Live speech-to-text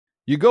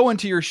You go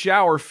into your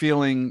shower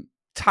feeling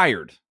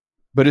tired,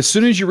 but as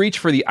soon as you reach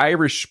for the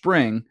Irish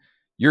Spring,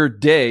 your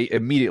day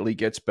immediately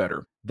gets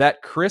better.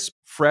 That crisp,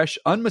 fresh,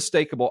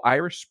 unmistakable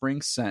Irish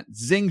Spring scent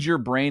zings your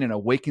brain and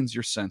awakens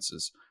your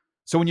senses.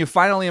 So when you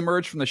finally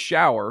emerge from the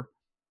shower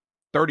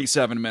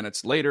 37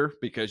 minutes later,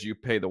 because you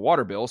pay the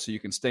water bill so you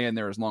can stay in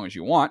there as long as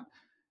you want,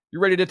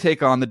 you're ready to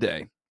take on the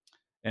day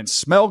and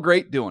smell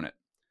great doing it.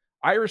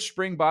 Irish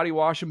Spring Body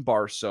Wash and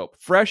Bar Soap.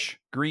 Fresh,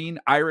 green,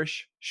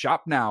 Irish.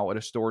 Shop now at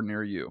a store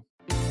near you.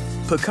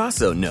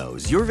 Picasso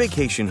knows your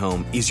vacation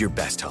home is your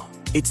best home.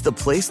 It's the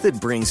place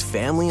that brings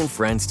family and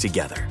friends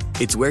together.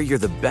 It's where you're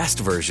the best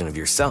version of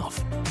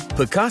yourself.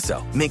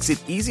 Picasso makes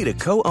it easy to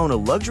co-own a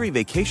luxury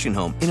vacation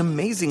home in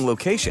amazing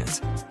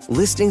locations.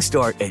 Listings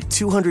start at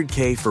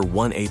 $200K for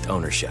 1/8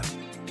 ownership.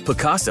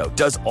 Picasso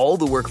does all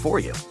the work for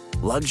you.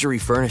 Luxury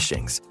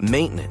furnishings,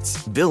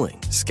 maintenance, billing,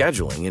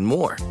 scheduling, and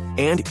more.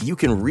 And you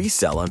can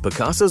resell on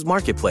Picasso's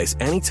marketplace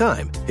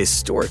anytime,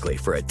 historically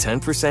for a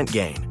 10%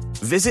 gain.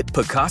 Visit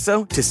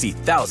Picasso to see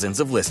thousands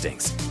of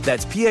listings.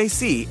 That's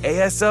PACASO.com.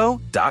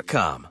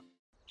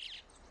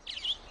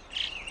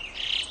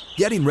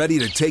 Getting ready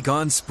to take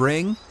on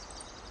spring?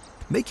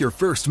 Make your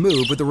first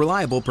move with the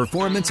reliable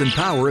performance and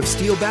power of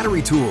Steel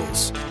battery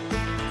tools.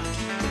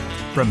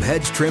 From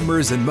hedge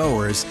trimmers and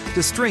mowers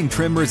to string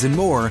trimmers and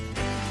more,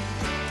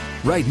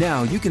 right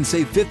now you can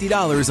save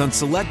 $50 on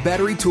select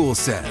battery tool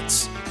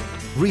sets.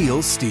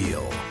 Real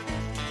Steel.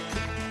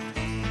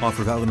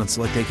 Offer valid on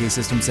select AK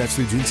system sets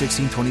through June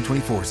 16,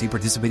 2024. See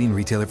participating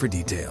retailer for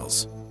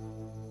details.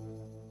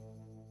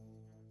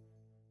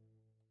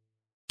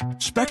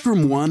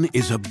 Spectrum One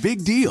is a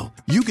big deal.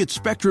 You get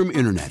Spectrum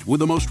Internet with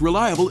the most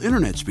reliable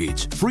internet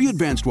speeds, free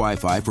advanced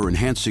Wi-Fi for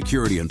enhanced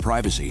security and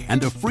privacy,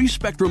 and a free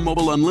Spectrum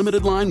Mobile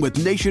Unlimited line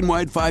with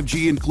nationwide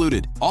 5G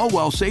included, all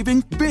while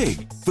saving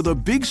big. For the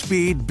big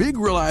speed, big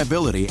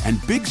reliability, and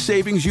big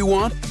savings you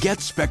want, get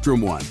Spectrum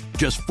One.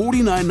 Just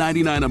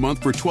 $49.99 a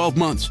month for 12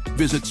 months.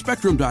 Visit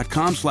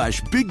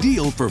spectrum.com/big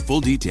deal for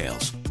full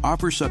details.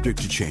 Offer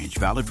subject to change.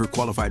 Valid for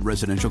qualified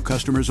residential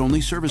customers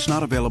only. Service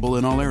not available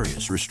in all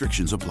areas.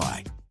 Restrictions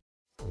apply.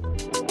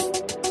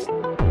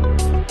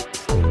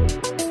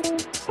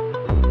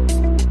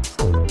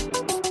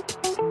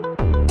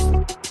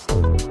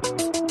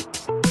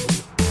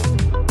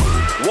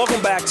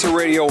 Welcome back to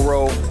Radio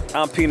Row.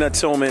 I'm Peanut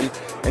Tillman,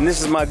 and this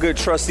is my good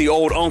trusty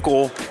old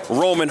uncle,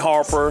 Roman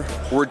Harper.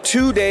 We're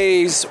 2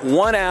 days,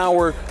 1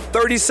 hour,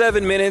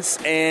 37 minutes,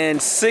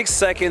 and 6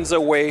 seconds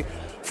away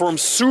from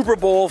Super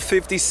Bowl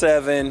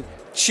 57.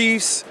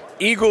 Chiefs,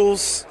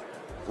 Eagles,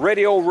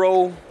 Radio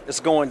Row is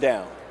going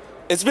down.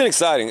 It's been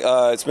exciting.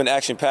 It's been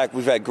action-packed.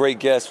 We've had great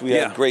guests. We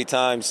had great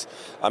times.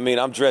 I mean,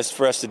 I'm dressed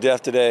fresh to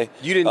death today.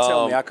 You didn't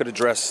tell me I could have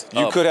dressed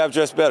You could have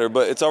dressed better,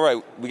 but it's all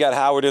right. We got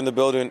Howard in the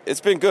building.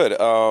 It's been good.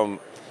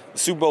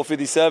 Super Bowl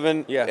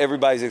 57,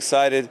 everybody's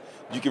excited.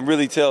 You can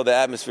really tell the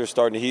atmosphere is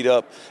starting to heat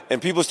up.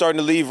 And people are starting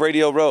to leave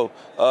Radio Row.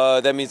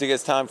 That means it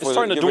gets time for... It's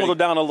starting to dwindle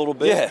down a little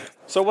bit. Yeah.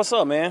 So what's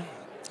up, man?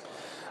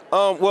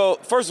 Well,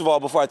 first of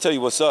all, before I tell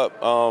you what's up,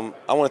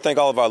 I want to thank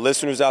all of our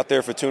listeners out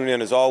there for tuning in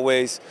as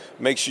always.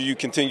 Make sure you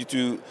continue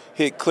to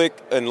hit click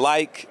and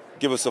like,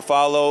 give us a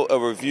follow, a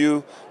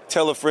review,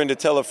 tell a friend to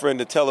tell a friend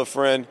to tell a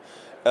friend.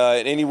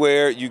 And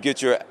anywhere you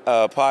get your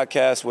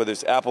podcast, whether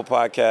it's Apple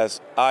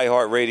Podcasts,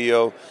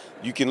 iHeartRadio,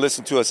 you can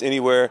listen to us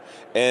anywhere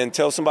and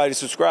tell somebody to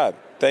subscribe.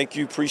 Thank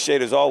you.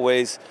 Appreciate it as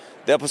always.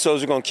 The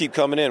episodes are going to keep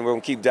coming in. We're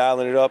going to keep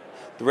dialing it up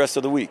the rest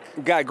of the week.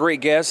 We got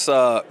great guests,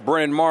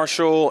 Brennan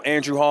Marshall,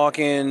 Andrew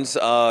Hawkins,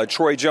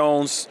 Troy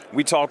Jones.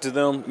 We talked to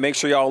them. Make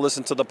sure y'all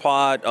listen to the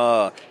pod.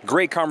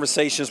 Great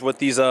conversations with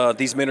these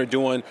men are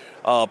doing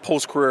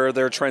post-career,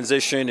 their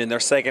transition and their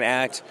second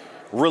act.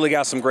 Really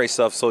got some great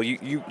stuff. So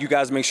you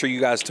guys make sure you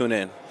guys tune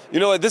in.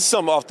 You know what? This is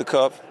something off the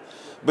cuff,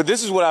 but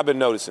this is what I've been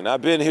noticing.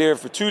 I've been here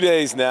for 2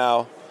 days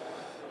now,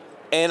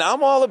 and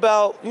I'm all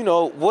about,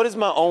 what is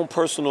my own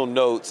personal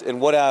notes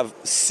and what I've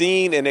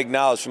seen and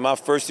acknowledged from my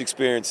first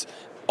experience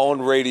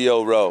on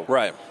Radio Row.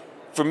 Right.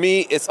 For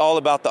me, it's all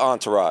about the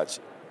entourage.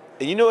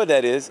 And you know what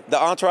that is?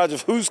 The entourage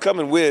of who's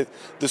coming with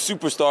the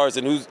superstars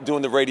and who's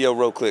doing the Radio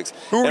Row clicks.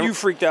 Who are you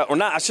freaked out? Or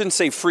not, I shouldn't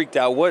say freaked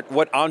out.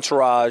 What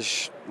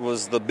entourage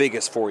was the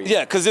biggest for you?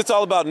 Yeah, because it's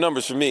all about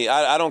numbers for me.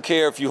 I don't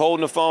care if you're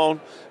holding the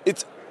phone.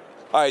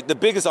 All right, the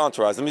biggest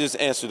entourage, let me just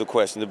answer the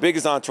question. The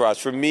biggest entourage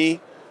for me,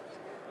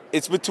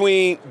 it's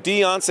between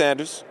Deion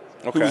Sanders,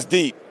 who was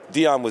deep.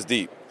 Deion was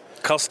deep.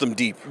 Custom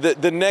deep.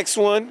 The next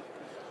one,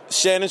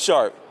 Shannon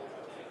Sharp,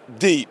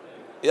 deep.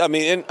 I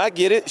mean, and I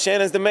get it.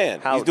 Shannon's the man.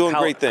 He's doing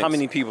great things. How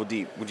many people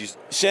deep would you?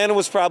 Shannon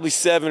was probably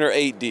 7 or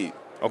 8 deep.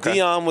 Okay.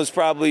 Deion was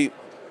probably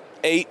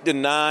 8 to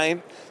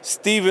 9.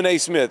 Stephen A.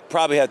 Smith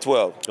probably had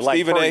 12. Like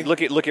Stephen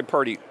Purdy, A. Look at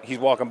Purdy. He's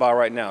walking by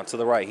right now to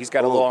the right. He's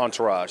got a little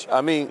entourage. I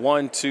mean,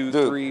 1, 2,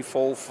 3,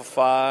 4,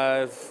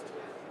 5.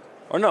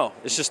 Or no,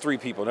 it's just 3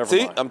 people. Never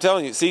mind. I'm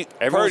telling you. See,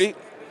 Purdy.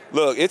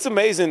 Look, it's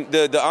amazing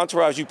the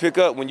entourage you pick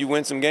up when you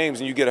win some games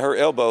and you get a hurt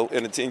elbow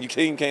and you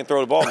can't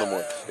throw the ball no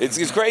more.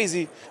 It's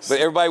crazy, but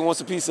everybody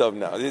wants a piece of them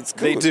now. It's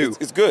cool. They do.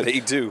 It's good. They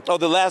do. Oh,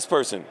 the last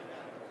person.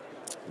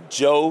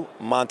 Joe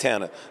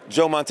Montana.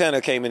 Joe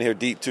Montana came in here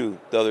deep, too,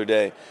 the other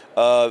day.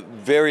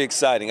 Very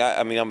exciting.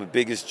 I mean, I'm the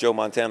biggest Joe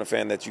Montana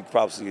fan that you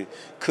probably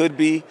could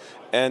be,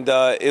 and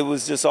it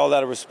was just all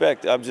out of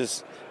respect. I'm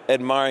just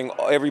admiring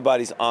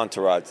everybody's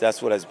entourage.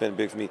 That's what has been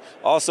big for me.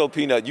 Also,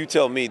 Peanut, you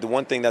tell me the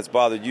one thing that's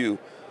bothered you.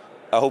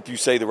 I hope you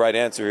say the right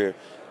answer here.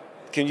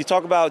 Can you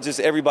talk about just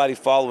everybody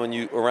following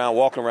you around,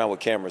 walking around with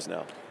cameras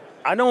now?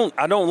 I don't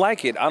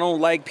like it. I don't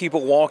like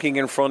people walking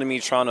in front of me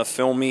trying to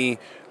film me,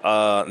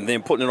 and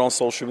then putting it on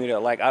social media.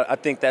 Like I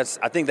think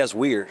that's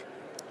weird.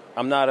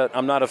 I'm not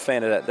a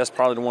fan of that. That's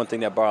probably the one thing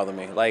that bothered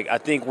me. Like I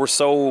think we're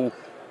so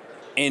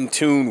in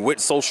tune with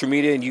social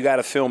media, and you got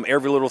to film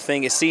every little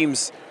thing. It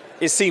seems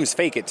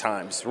fake at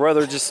times.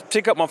 Rather just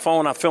pick up my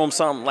phone, I film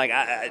something. Like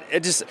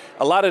it just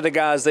a lot of the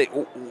guys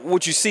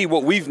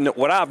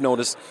what I've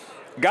noticed,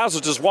 guys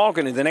are just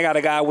walking, and then they got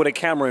a guy with a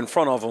camera in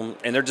front of them,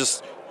 and they're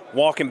just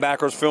walking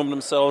backwards, filming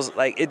themselves.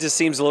 Like it just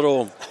seems a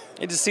little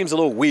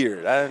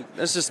weird.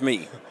 That's just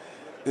me.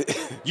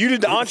 You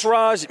did the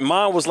entourage.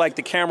 Mine was like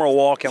the camera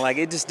walking. Like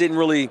it just wasn't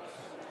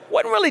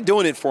really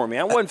doing it for me.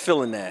 I wasn't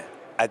feeling that.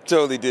 I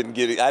totally didn't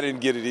get it. I didn't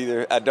get it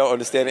either. I don't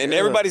understand it. And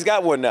everybody's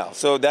got one now.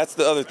 So that's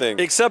the other thing.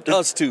 Except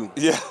us two.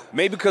 Yeah.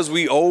 Maybe because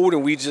we old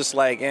and we just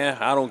like,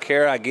 I don't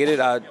care. I get it.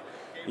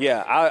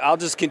 I'll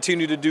just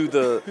continue to do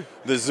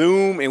the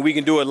Zoom, and we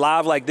can do it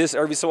live like this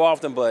every so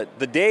often. But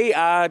the day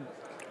I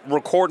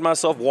record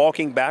myself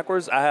walking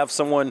backwards, I have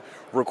someone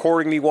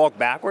recording me walk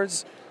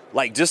backwards,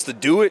 like just to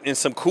do it, and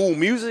some cool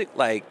music,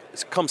 like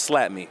come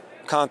slap me.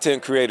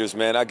 Content creators,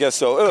 man. I guess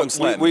so.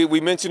 We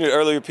mentioned it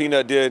earlier,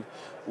 Peanut did.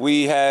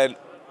 We had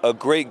a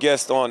great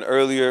guest on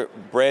earlier,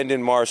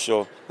 Brandon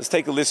Marshall. Let's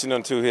take a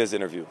listen to his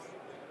interview.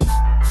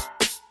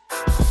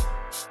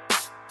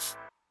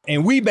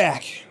 And we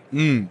back.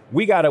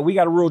 We got a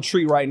real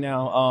treat right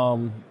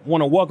now.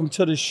 Want to welcome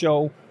to the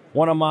show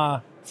one of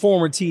my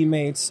former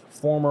teammates,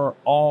 former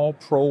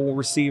all-pro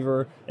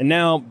receiver, and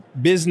now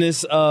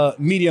business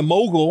media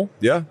mogul.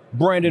 Yeah,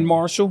 Brandon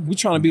Marshall. We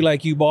trying to be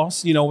like you,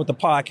 boss. You know, with the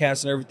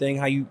podcast and everything.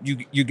 How you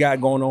got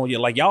going on? You're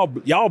like y'all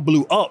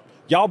blew up.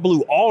 Y'all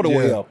blew all the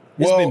way up.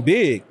 It's been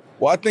big.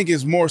 Well, I think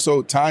it's more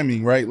so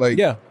timing, right? Like,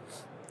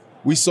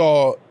 we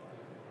saw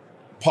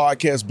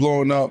podcasts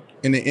blowing up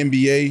in the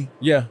NBA.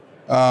 Yeah.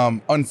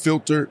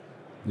 Unfiltered.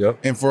 Yep.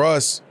 And for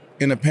us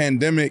in the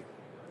pandemic,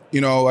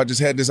 you know, I just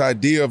had this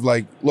idea of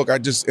like, look, I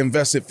just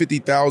invested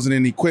 $50,000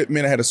 in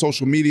equipment. I had a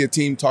social media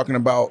team telling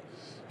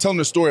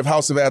the story of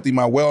House of Athlete,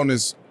 my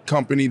wellness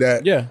company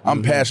that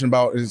I'm passionate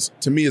about.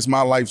 To me, it's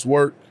my life's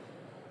work.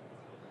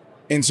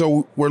 And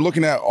so we're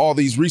looking at all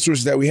these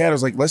resources that we had. I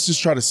was like, let's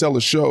just try to sell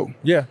a show.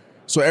 Yeah.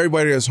 So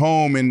everybody that's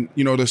home, and,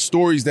 you know, the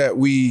stories that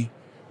we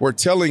were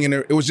telling, and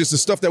it was just the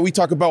stuff that we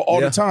talk about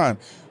all the time.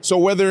 So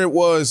whether it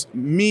was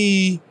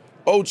me,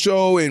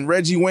 Ocho, and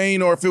Reggie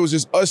Wayne, or if it was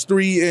just us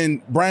three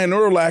and Brian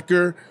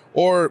Urlacher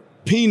or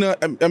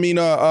Peanut,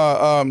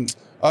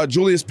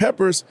 Julius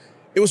Peppers,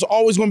 it was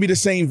always going to be the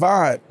same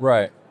vibe.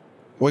 Right.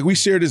 Like we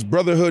share this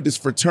brotherhood, this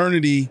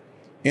fraternity,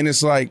 and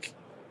it's like,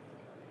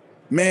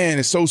 man,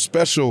 it's so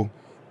special.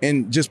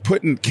 And just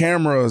putting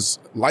cameras,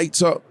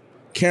 lights up,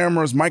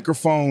 cameras,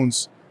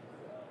 microphones,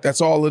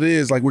 that's all it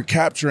is. Like we're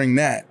capturing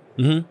that.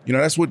 You know,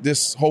 that's what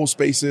this whole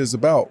space is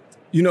about.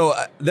 You know,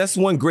 that's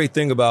one great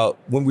thing about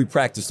when we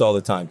practiced all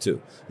the time,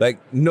 too. Like,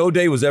 no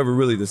day was ever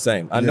really the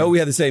same. I know we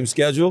had the same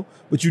schedule,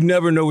 but you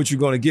never know what you're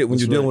going to get when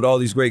you're dealing with all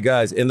these great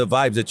guys and the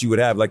vibes that you would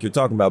have, like you're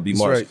talking about, B.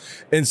 Marsh. Right.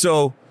 And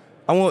so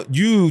I want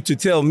you to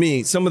tell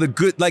me some of the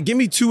good, like, give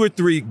me 2 or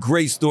 3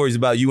 great stories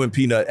about you and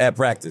Peanut at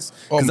practice.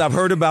 Because I've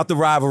heard about the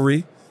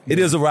rivalry. It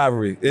is a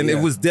rivalry. And it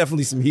was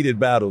definitely some heated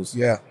battles.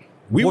 Yeah.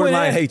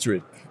 Borderline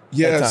hatred.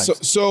 Yeah.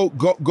 So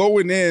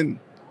going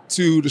in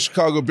to the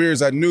Chicago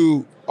Bears, I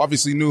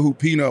obviously knew who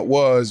Peanut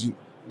was.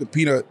 The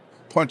Peanut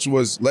punch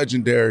was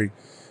legendary.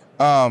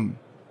 But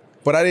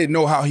I didn't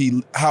know how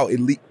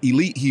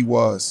elite he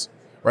was,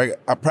 right?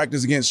 I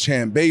practiced against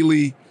Champ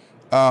Bailey.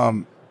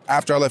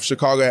 After I left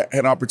Chicago, I had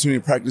an opportunity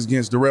to practice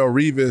against Darrelle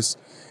Revis.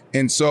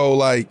 And so,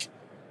 like,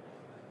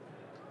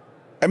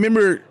 I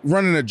remember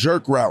running a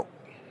jerk route.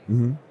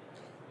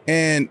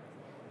 And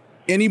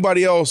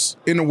anybody else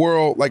in the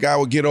world, like, I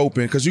would get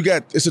open because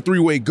it's a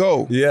 3-way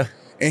go. Yeah.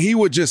 And he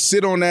would just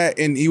sit on that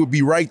and he would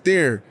be right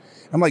there.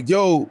 I'm like,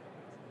 yo,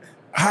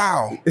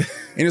 how? And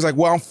he's like,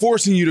 well, I'm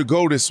forcing you to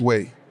go this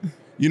way.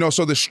 You know,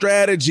 so the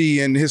strategy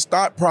and his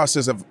thought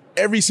process of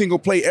every single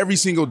play, every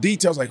single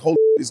detail, I was like, holy,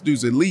 this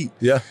dude's elite.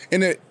 Yeah.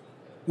 And it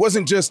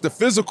wasn't just the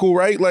physical,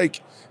 right?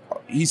 Like,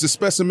 he's a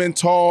specimen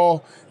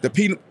tall, the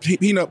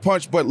peanut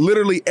punch, but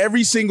literally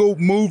every single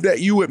move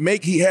that you would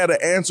make, he had an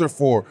answer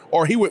for,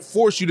 or he would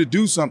force you to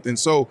do something.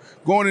 So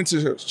going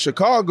into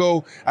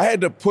Chicago, I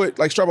had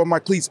to strap up my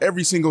cleats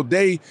every single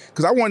day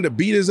because I wanted to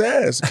beat his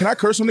ass. Can I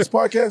curse on this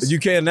podcast? You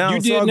can now.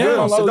 You did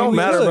now. So it don't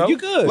matter, bro. You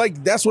good.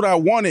 Like, that's what I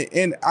wanted.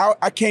 And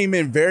I came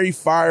in very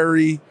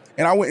fiery.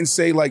 And I wouldn't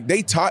say, like,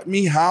 they taught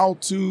me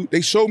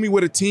they showed me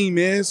what a team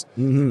is,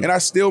 and I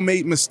still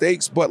made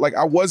mistakes, but, like,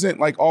 I wasn't,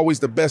 like,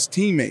 always the best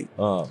teammate,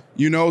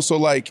 you know? So,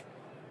 like,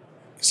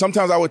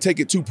 sometimes I would take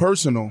it too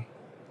personal,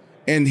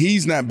 and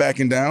he's not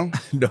backing down.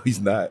 No,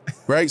 he's not.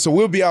 Right? So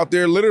we'll be out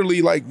there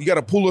literally like, you got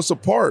to pull us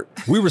apart.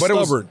 We were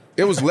stubborn.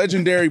 It was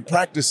legendary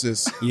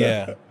practices.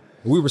 Yeah.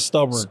 We were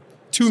stubborn.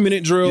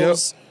 2-minute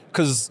drills,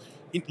 because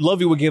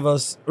Lovey would give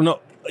us,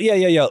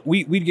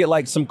 we'd get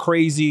like some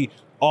crazy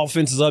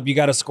offenses up. You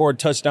got to score a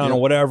touchdown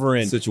or whatever.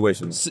 And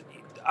situations.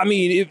 I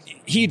mean, if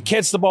he'd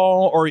catch the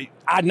ball or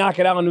I'd knock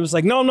it out and it was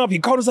like, no. He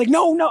called us like,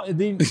 no. And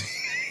then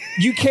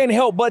you can't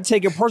help but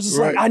take it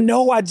personally. Right. Like, I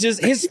know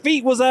his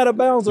feet was out of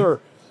bounds, or,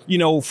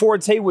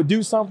 Forte would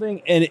do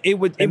something and it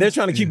would. And they're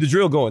trying to keep the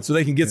drill going so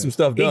they can get some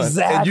stuff done.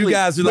 Exactly. And you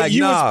guys are like,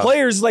 you nah. as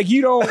players, like,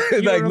 you don't.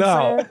 You like,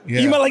 no.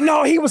 You might like,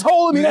 no, he was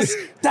holding me.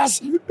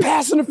 That's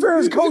pass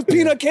interference. Coach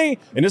Peanut came.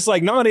 And it's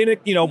like, no, they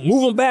didn't,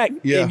 move him back.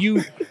 Yeah. And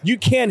you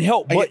can't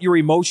help but your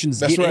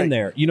emotions get in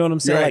there. You know what I'm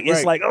saying?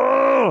 It's like,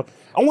 oh,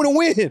 I want to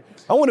win.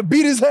 I want to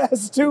beat his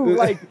ass too.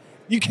 Like,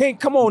 you can't,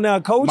 come on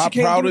now, coach. My you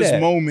can't proudest do that.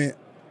 moment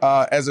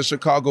as a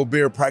Chicago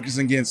Bear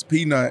practicing against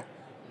Peanut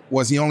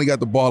was he only got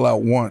the ball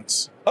out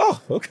once.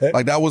 Oh, okay.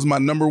 Like, that was my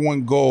number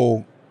one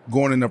goal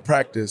going into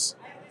practice.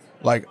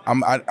 Like, I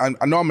know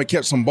I'm gonna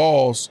catch some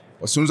balls.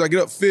 As soon as I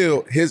get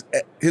upfield,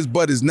 his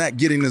butt is not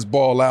getting this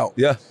ball out.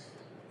 Yeah.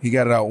 He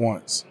got it out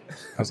once.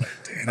 I was like,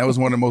 damn, that was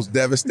one of the most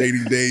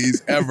devastating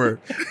days ever.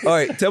 All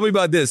right, tell me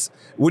about this.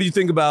 What do you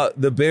think about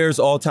the Bears'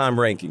 all-time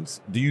rankings?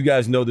 Do you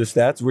guys know their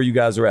stats, where you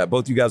guys are at?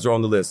 Both you guys are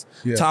on the list.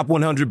 Yeah. Top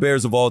 100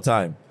 Bears of all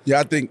time. Yeah,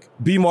 I think.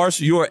 B. Marsh,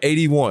 you are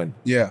 81.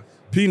 Yeah.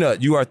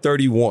 Peanut, you are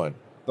 31.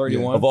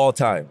 31. Of all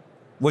time.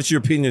 What's your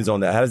opinions on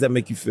that? How does that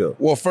make you feel?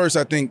 Well, first,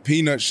 I think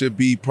Peanut should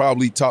be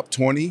probably top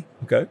 20.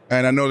 Okay.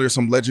 And I know there's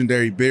some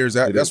legendary Bears.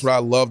 That's what I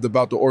loved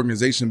about the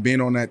organization,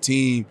 being on that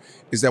team,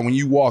 is that when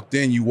you walked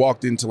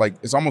into like,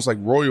 it's almost like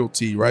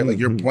royalty, right? Mm-hmm. Like,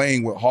 you're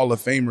playing with Hall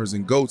of Famers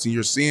and GOATs, and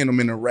you're seeing them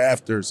in the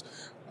rafters.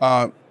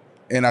 And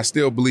I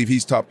still believe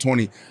he's top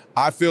 20.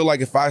 I feel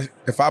like if I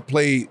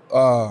played,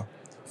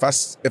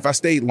 if I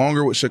stayed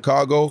longer with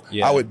Chicago,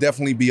 I would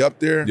definitely be up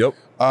there. Yep.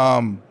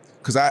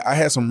 Because I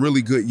had some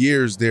really good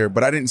years there,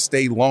 but I didn't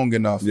stay long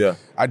enough. Yeah.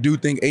 I do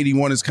think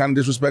 81 is kind of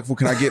disrespectful.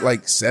 Can I get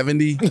like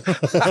 70? You know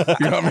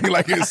what I mean?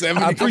 Like,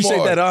 70. I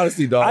appreciate that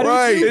honesty, dog.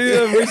 Right.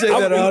 Yeah, appreciate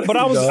that honesty. But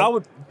I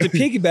would to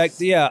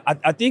piggyback.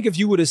 I think if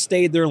you would have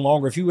stayed there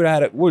longer, if you would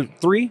have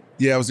had 3?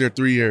 Yeah, I was there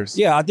 3 years.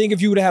 Yeah, I think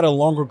if you would have had a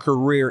longer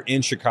career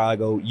in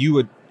Chicago, you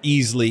would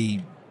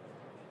easily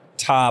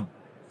top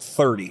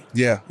 30.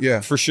 Yeah.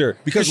 For sure.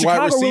 Because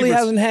Chicago really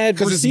hasn't had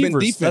receivers.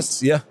 It's been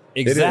defense.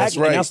 Exactly. That's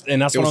right.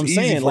 And that's what I'm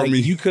saying. Like,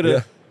 you could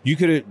have.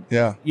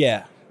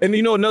 Yeah. And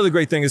another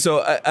great thing is,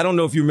 so I don't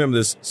know if you remember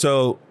this.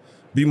 So,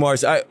 B.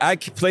 Mars, I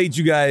played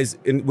you guys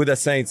with the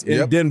Saints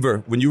in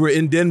Denver when you were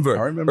in Denver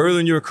early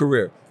in your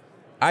career.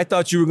 I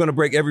thought you were going to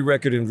break every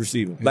record in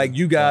receiving. Yeah. Like,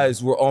 you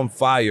guys were on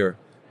fire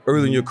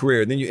early in your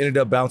career. Then you ended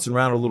up bouncing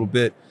around a little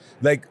bit.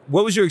 Like,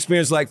 what was your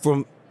experience like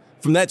from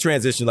that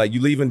transition? Like,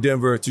 you leaving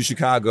Denver to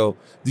Chicago.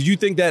 Did you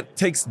think that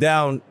takes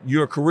down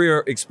your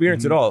career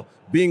experience at all,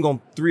 being on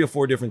 3 or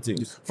 4 different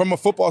teams? From a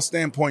football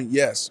standpoint,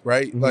 yes,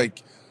 right? Mm-hmm.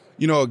 Like,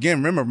 again,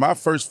 remember, my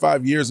first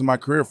 5 years of my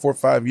career, 4 or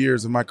 5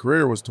 years of my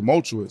career was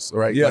tumultuous,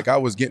 right? Yeah. Like, I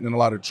was getting in a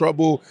lot of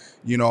trouble.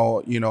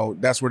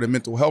 That's where the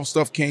mental health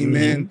stuff came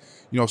in.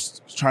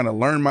 Trying to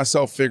learn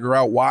myself, figure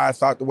out why I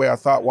thought the way I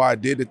thought, why I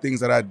did the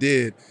things that I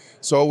did.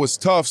 So it was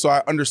tough. So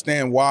I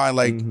understand why,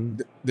 like,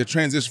 the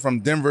transition from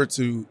Denver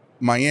to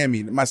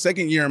Miami. My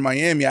second year in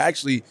Miami, I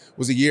actually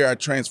was a year I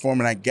transformed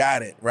and I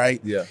got it,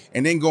 right? Yeah.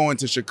 And then going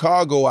to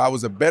Chicago, I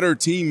was a better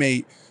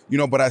teammate,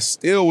 but I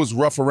still was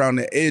rough around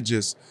the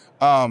edges.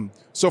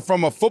 So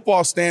from a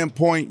football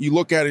standpoint, you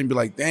look at it and be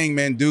like, dang,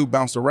 man, dude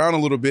bounced around a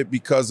little bit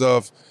because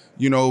of,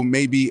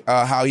 maybe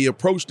how he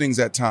approached things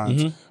at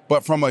times. Mm-hmm.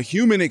 But from a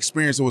human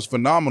experience, it was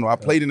phenomenal. I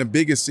played in the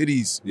biggest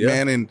cities,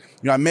 man, and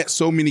I met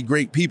so many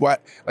great people.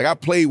 I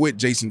played with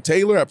Jason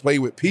Taylor, I played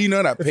with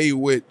Peanut, I played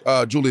with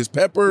Julius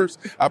Peppers,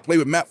 I played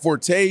with Matt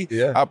Forte,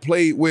 I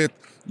played with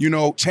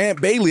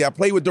Champ Bailey, I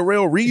played with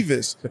Darrell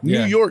Revis,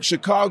 New York,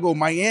 Chicago,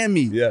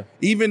 Miami. Yeah.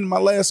 Even my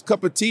last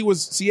cup of tea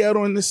was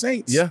Seattle and the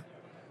Saints. Yeah.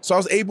 So I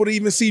was able to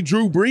even see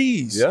Drew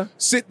Brees. Yeah.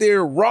 Sit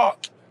there,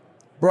 rock.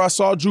 Bro, I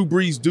saw Drew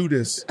Brees do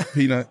this,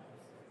 Peanut.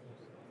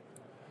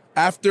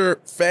 After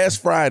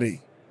Fast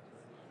Friday,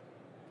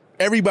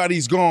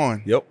 everybody's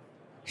gone. Yep.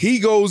 He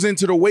goes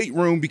into the weight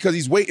room because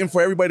he's waiting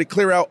for everybody to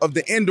clear out of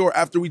the indoor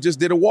after we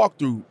just did a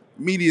walkthrough.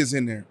 Media's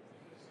in there.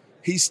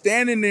 He's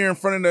standing there in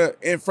front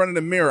of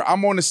the mirror.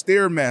 I'm on the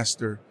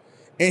Stairmaster,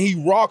 and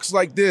he rocks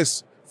like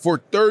this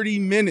for 30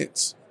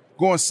 minutes,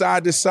 going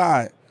side to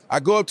side.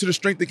 I go up to the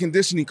strength and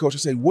conditioning coach. I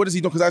say, what is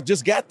he doing? Because I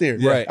just got there.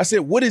 Right. I said,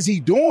 what is he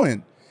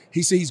doing?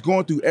 He said he's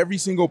going through every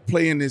single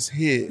play in his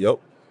head. Yep.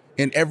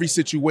 In every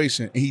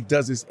situation. And he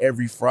does this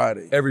every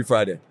Friday. Every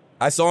Friday.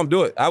 I saw him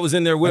do it. I was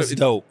in there with That's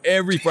dope.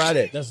 Every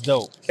Friday. That's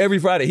dope. Every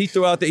Friday. He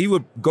threw out there. He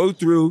would go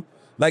through,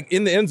 like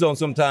in the end zone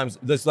sometimes,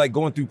 that's like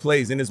going through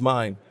plays in his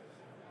mind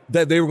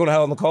that they were going to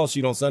have on the call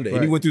sheet on Sunday. Right.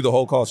 And he went through the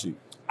whole call sheet.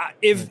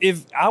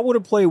 If I would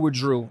have played with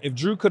Drew, if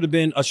Drew could have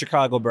been a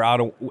Chicago Bear, I'd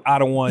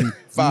have won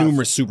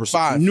numerous Super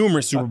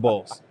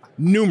Bowls.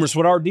 Numerous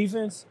with our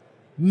defense.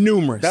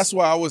 Numerous. That's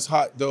why I was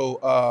hot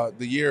though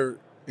the year,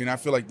 and I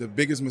feel like the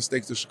biggest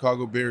mistakes the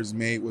Chicago Bears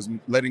made was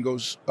letting go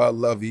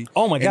Lovey.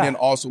 Oh my God. And then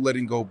also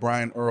letting go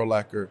Brian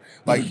Urlacher.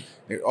 Like,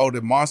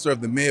 the monster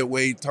of the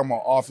midway, talking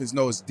about offense.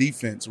 No, it's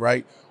defense,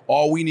 right?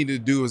 All we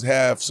needed to do is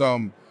have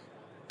some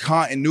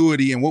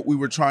continuity in what we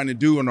were trying to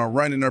do in our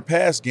run and our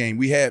pass game.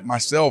 We had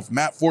myself,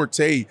 Matt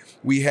Forte,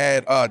 we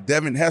had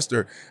Devin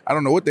Hester. I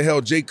don't know what the hell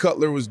Jay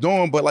Cutler was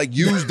doing, but like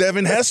use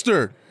Devin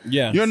Hester.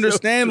 Yeah. You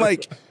understand?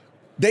 Like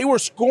they were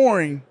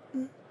scoring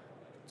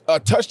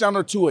a touchdown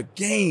or two a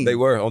game. They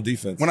were on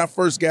defense. When I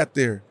first got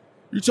there.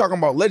 You're talking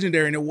about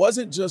legendary, and it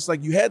wasn't just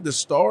like you had the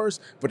stars,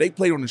 but they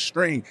played on the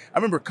string. I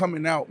remember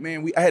coming out,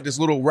 man, I had this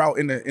little route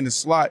in the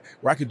slot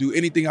where I could do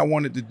anything I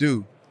wanted to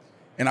do,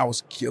 and I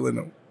was killing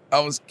them. I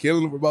was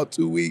killing them for about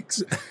 2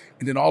 weeks.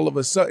 And then all of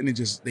a sudden,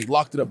 they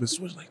locked it up and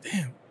switched. Like,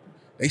 damn.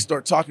 They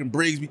start talking,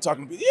 Briggs be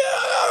talking,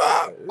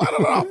 yeah.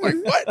 I'm like,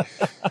 what?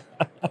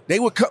 They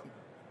would come.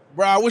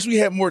 Bro, I wish we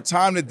had more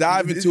time to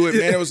dive into it,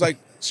 man. It was like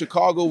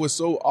Chicago was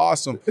so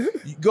awesome.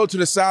 You go to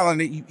the sideline,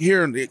 you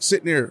hear them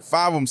sitting there,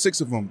 5 of them,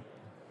 6 of them.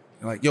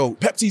 And like, yo,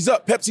 Pepsi's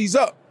up, Pepsi's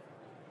up.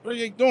 What are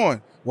you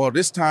doing? Well,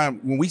 this time,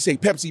 when we say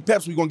Pepsi,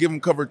 we're going to give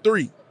them cover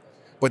 3.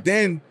 But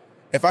then,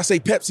 if I say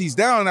Pepsi's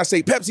down and I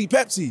say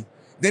Pepsi,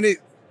 then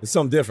it's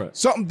something different.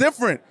 Something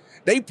different.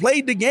 They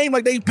played the game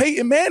like they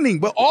Peyton Manning,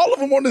 but all of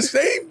them on the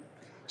same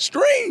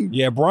string.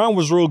 Yeah, Brian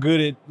was real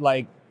good at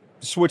like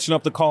switching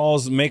up the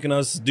calls, making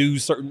us do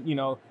certain,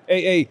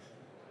 hey,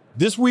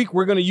 this week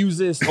we're gonna use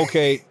this.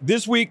 Okay,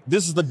 this week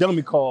this is the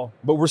dummy call,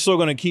 but we're still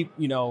gonna keep,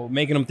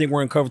 making them think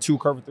we're in cover 2,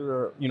 cover 3,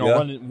 or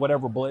running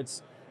whatever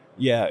blitz.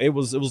 Yeah, it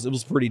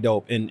was pretty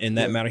dope in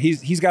that matter.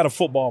 He's got a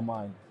football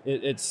mind.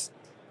 It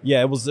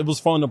was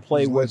fun to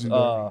play with.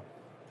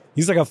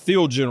 He's like a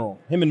field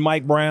general. Him and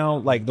Mike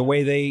Brown, like the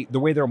way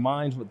their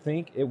minds would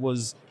think. It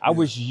was. I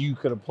wish you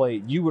could have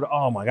played. You would.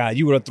 Oh my God,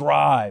 you would have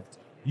thrived.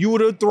 You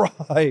would have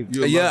thrived.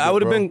 Yeah, I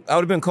would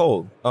have been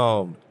cold.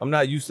 I'm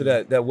not used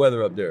to that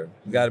weather up there.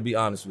 Got to be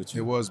honest with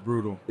you. It was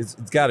brutal. It's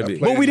got to be.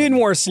 But we didn't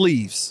wear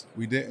sleeves.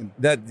 We didn't.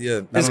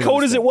 As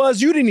cold as it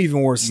was, you didn't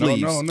even wear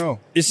sleeves. No.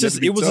 It's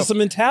just it was just a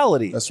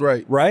mentality. That's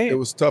right. Right. It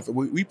was tough.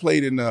 We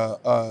played in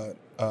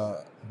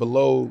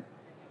below,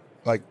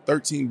 like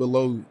 13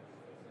 below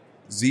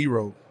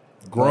 0.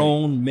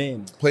 Grown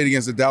men. Played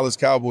against the Dallas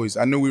Cowboys.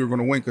 I knew we were going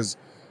to win because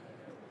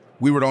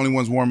we were the only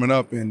ones warming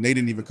up, and they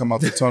didn't even come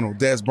out the tunnel.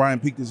 Des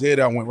Bryant peeked his head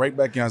out, went right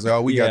back in. I was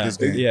like, we got this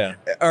game. Yeah.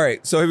 All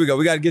right, so here we go.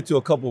 We got to get to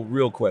a couple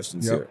real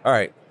questions here. All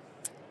right.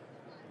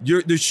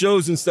 The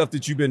shows and stuff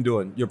that you've been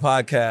doing, your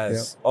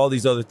podcast, all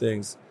these other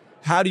things,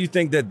 how do you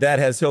think that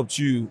has helped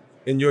you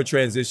in your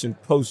transition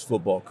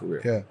post-football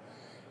career? Yeah.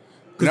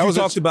 Because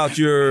you talked about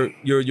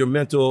your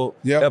mental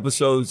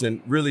episodes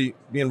and really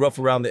being rough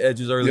around the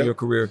edges early in your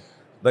career.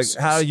 Like,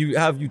 how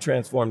have you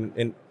transformed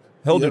and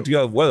held it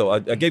together well? I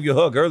gave you a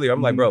hug earlier.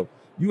 I'm like, bro,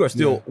 you are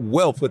still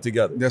well put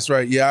together. That's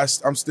right. Yeah,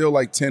 I'm still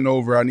like 10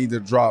 over. I need to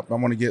drop. I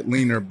want to get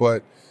leaner.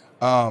 But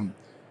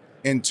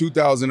in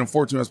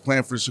 2014, I was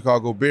playing for the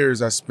Chicago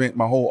Bears. I spent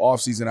my whole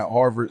offseason at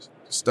Harvard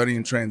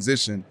studying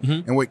transition.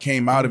 And what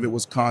came out of it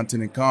was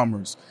content and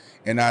commerce.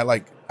 And I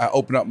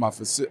opened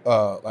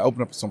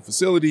up some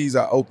facilities.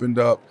 I opened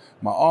up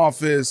my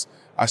office.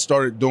 I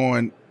started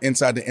doing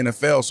inside the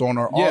NFL. So on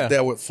our off day,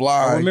 I would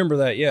fly. I remember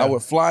that, yeah. I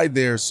would fly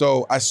there.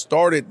 So I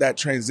started that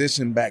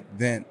transition back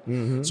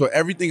then. So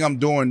everything I'm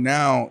doing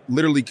now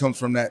literally comes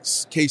from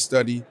that case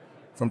study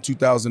from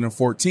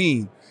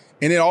 2014.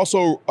 And it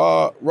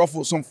also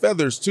ruffled some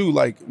feathers too.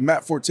 Like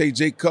Matt Forte,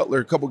 Jay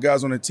Cutler, a couple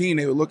guys on the team,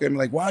 they would look at me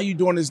like, why are you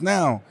doing this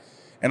now?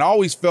 And I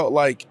always felt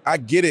like I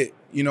get it,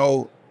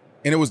 and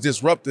it was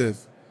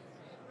disruptive.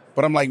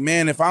 But I'm like,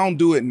 man, if I don't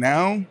do it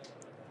now,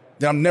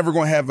 then I'm never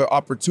going to have an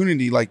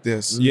opportunity like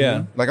this.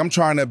 Yeah. Like I'm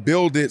trying to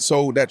build it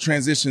so that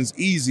transition's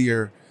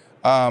easier.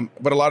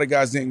 But a lot of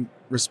guys didn't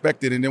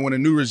respect it. And then when a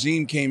new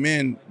regime came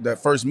in,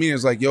 that first meeting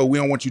was like, yo, we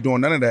don't want you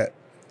doing none of that.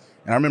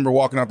 And I remember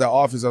walking out that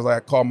office, I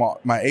called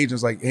my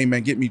agents like, hey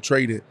man, get me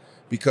traded.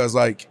 Because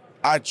like,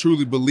 I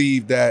truly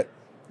believe that,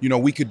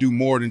 we could do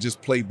more than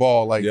just play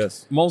ball. Like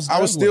I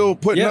was still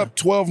putting up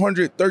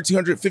 1,200,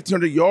 1,300,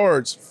 1,500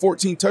 yards,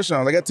 14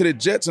 touchdowns. I got to the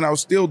Jets and I was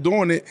still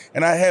doing it.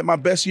 And I had my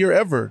best year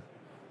ever.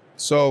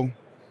 So,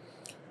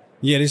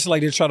 yeah, it's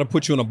like they're trying to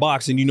put you in a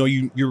box, and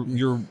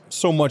you're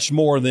so much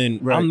more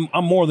than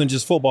I'm more than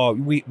just football.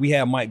 We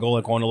had Mike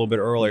Golick on a little bit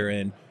earlier,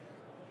 and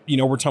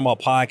we're talking about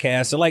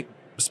podcasts and like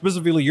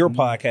specifically your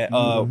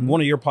podcast,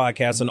 one of your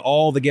podcasts, and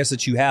all the guests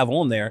that you have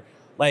on there.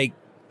 Like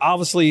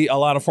obviously, a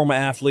lot of former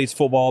athletes,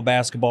 football,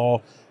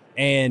 basketball,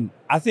 and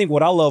I think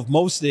what I love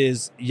most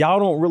is y'all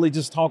don't really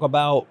just talk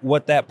about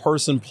what that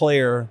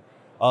player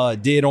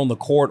did on the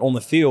court, on the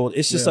field.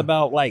 It's just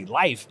about like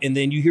life. And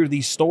then you hear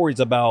these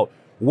stories about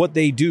what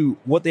they do,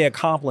 what they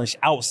accomplish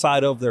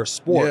outside of their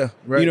sport. Yeah,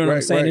 right, you know what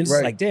I'm saying? It's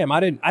like, damn, I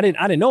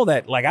didn't know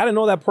that. Like, I didn't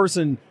know that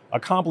person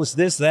accomplished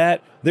this,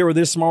 that. They were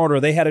this smart,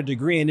 or they had a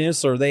degree in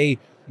this, or they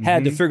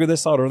had to figure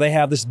this out, or they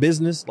have this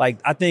business. Like,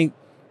 I think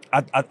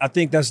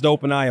that's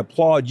dope, and I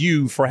applaud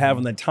you for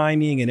having the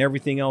timing and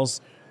everything else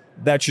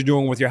that you're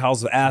doing with your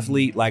House of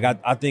Athlete. Like,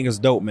 I think it's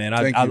dope, man.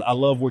 I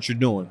love what you're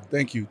doing.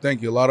 Thank you.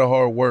 A lot of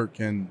hard work,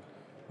 and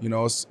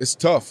it's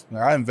tough.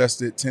 I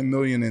invested $10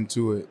 million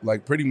into it.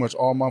 Like, pretty much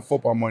all my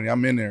football money,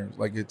 I'm in there.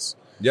 Like, it's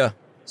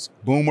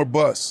boom or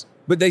bust.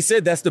 But they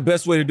said that's the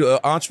best way to do it. An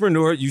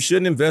entrepreneur, you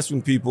shouldn't invest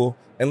in people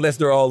unless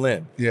they're all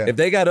in. Yeah. If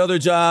they got other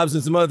jobs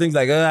and some other things,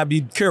 like, I'd be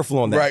careful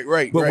on that.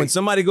 Right. But when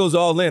somebody goes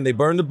all in, they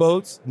burn the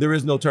boats, there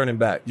is no turning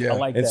back. Yeah. I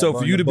like and that. so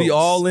Burn for you the to be boats.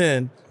 all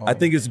in, I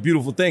think it's a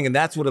beautiful thing. And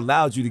that's what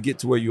allows you to get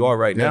to where you are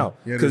right now.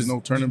 Yeah, there's no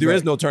turning There back.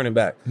 is no turning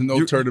back.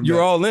 Turning You're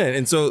back. all in.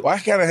 And so Well, I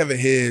kind of have a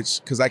hedge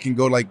because I can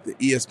go like the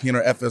ESPN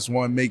or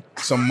FS1, make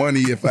some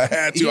money if I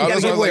had to. you gotta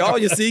was give away like, all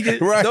your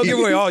secrets. Right. Don't give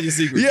away all your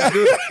secrets. Yeah.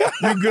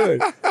 You're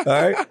good.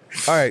 All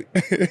right.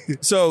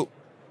 So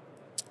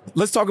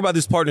let's talk about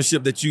this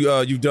partnership that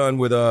you've done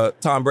with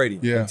Tom Brady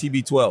and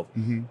TB12.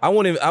 Mm-hmm. I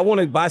want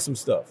to buy some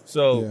stuff.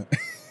 So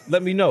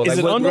let me know. Is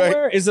it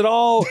underwear? Is it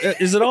all? That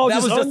just was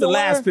just the underwear?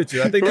 last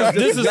picture. I think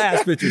this is the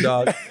last picture,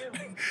 dog.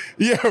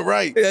 Yeah,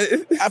 right.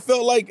 I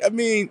felt like,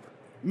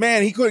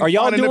 man, he couldn't Are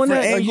y'all find a doing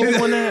different that? Are angle. you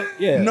doing that?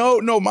 Yeah.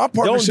 No, my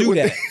partnership Don't do with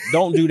that.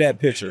 Don't do that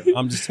picture.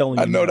 I'm just telling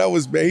you. I know now. that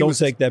was bad. Don't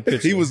take that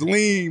picture. He was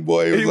lean,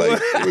 boy.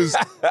 It was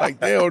like,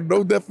 damn,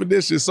 no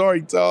definition.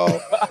 Sorry, Tom.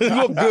 You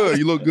look good.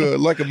 You look good.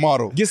 Like a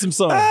model. Get some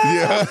sun.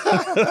 Yeah.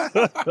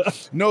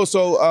 No,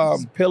 so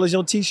Pale as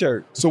your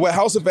t-shirt. so what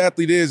House of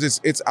Athlete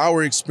is it's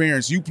our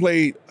experience. You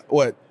played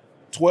what?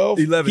 12?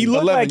 11. He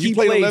looked 11. like he You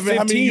played 11?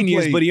 How many 15 you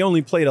years, played? but he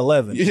only played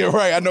 11. Yeah,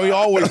 right. I know he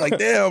always like,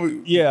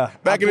 damn. Yeah.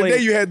 Back in the day,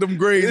 you had them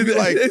grades. You'd be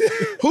like,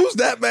 who's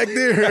that back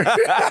there?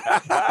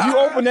 You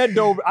opened that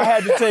door. I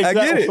had to take I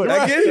that get it. one.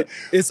 I get it.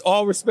 It's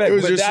all respect. It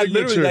was but your that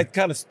literally, signature. that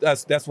kind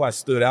of that's why it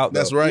stood out.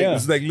 That's though. right. Yeah.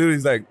 It's like literally,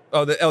 it's like,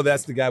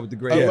 that's the guy with the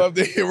gray I hair. love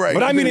that. Right.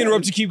 But I mean to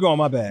interrupt you. Keep going.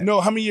 My bad.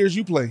 No, how many years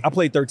you play? I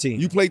played 13.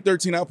 You played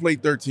 13. I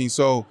played 13.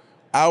 So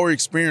our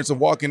experience of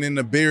walking in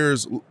the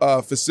Bears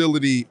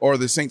facility or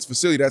the Saints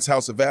facility, that's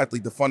House of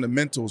Athlete, the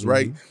fundamentals,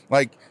 right?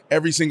 Like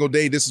every single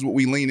day, this is what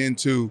we lean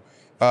into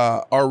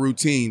our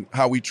routine,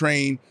 how we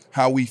train,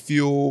 how we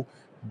fuel,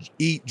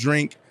 eat,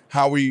 drink,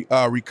 how we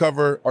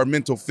recover our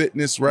mental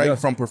fitness, right? Yeah.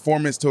 From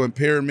performance to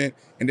impairment,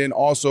 and then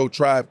also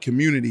tribe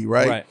community,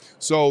 right? Right.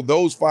 So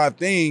those 5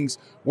 things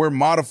we're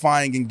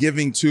modifying and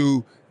giving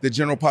to the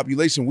general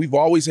population. We've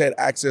always had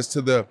access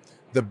to the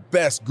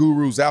best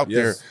gurus out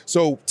there.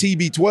 So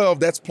TB12,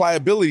 that's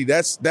pliability.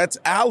 That's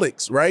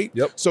Alex, right?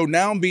 Yep. So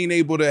now I'm being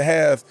able to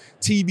have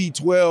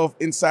TB12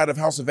 inside of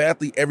House of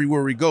Athlete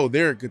everywhere we go.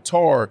 They're at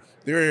Qatar.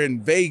 They're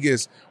in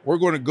Vegas. We're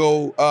going to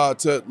go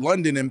to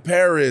London and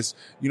Paris,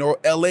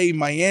 LA,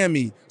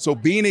 Miami. So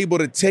being able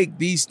to take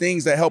these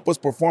things that help us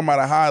perform at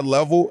a high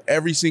level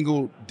every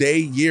single day,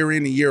 year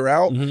in and year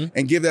out,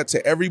 and give that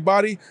to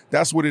everybody,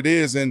 that's what it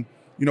is. And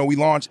we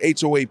launched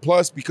HOA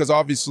Plus because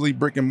obviously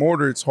brick and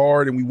mortar, it's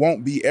hard and we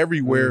won't be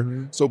everywhere.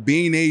 So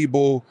being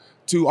able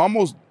to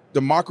almost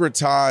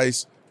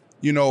democratize,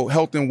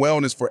 health and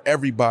wellness for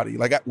everybody.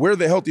 Like we're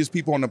the healthiest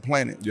people on the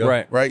planet.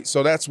 Yeah. Right.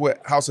 So that's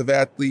what House of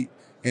Athlete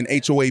and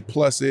HOA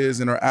Plus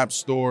is in our app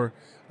store.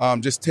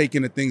 Just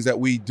taking the things that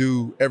we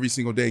do every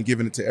single day and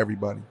giving it to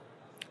everybody.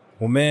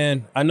 Well,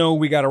 man, I know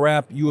we got to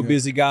wrap. You a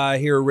busy guy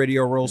here at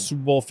Radio Row,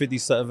 Super Bowl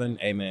 57.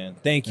 Hey, man,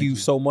 thank you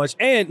so much.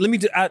 And let me,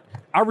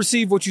 I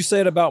received what you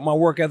said about my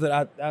work ethic.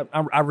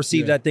 I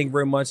received that thing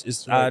very much.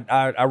 It's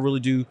I really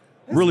do.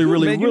 Really,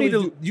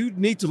 you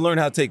need to learn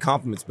how to take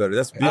compliments better.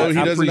 That's big. He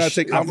doesn't know how to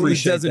take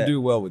compliments. He doesn't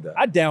do well with that.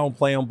 I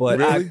downplay them, but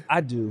Really?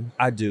 I do.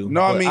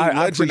 No, I But mean, I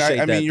legend. appreciate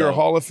I that, mean, you're a though.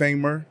 Hall of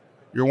Famer.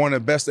 You're one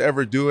of the best to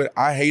ever do it.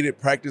 I hated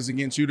practice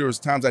against you. There was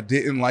times I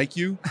didn't like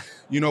you,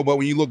 but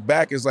when you look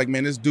back, it's like,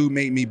 man, this dude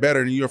made me better.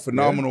 And you're a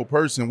phenomenal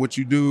person. What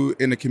you do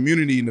in the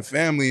community, in the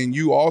family, and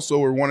you also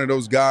were one of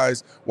those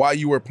guys while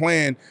you were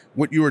playing,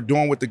 what you were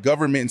doing with the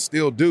government and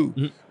still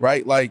do,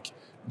 right? Like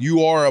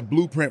you are a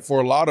blueprint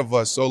for a lot of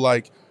us. So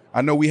like,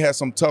 I know we had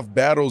some tough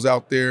battles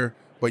out there,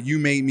 but you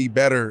made me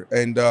better,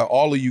 and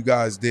all of you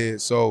guys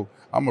did. So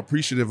I'm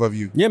appreciative of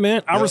you. Yeah,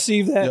 man, I Yep.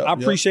 received that. Yep. I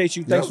appreciate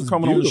you. Thanks That for was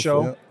coming on the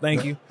beautiful. show. Yep.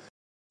 Thank Yep. you.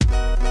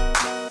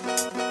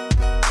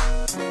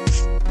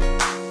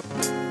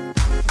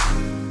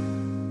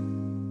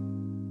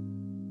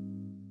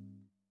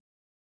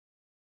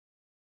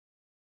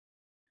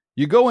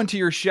 You go into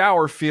your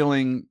shower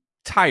feeling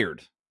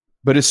tired,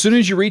 but as soon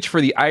as you reach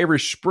for the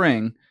Irish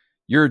Spring,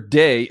 your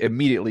day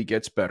immediately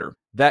gets better.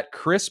 That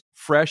crisp,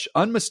 fresh,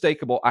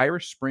 unmistakable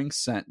Irish Spring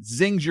scent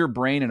zings your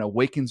brain and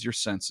awakens your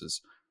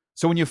senses.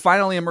 So when you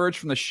finally emerge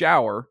from the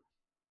shower,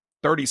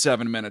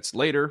 37 minutes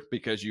later,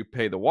 because you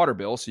pay the water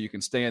bill so you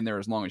can stay in there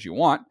as long as you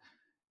want,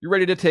 you're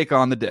ready to take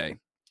on the day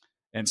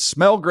and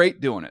smell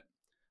great doing it.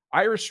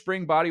 Irish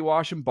Spring Body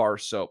Wash and Bar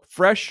Soap.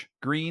 Fresh,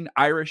 green,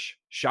 Irish.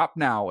 Shop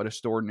now at a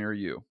store near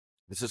you.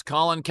 This is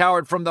Colin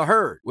Cowherd from The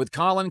Herd with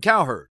Colin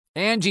Cowherd.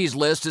 Angie's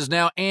List is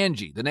now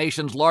Angie, the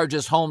nation's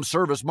largest home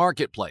service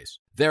marketplace.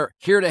 They're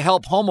here to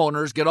help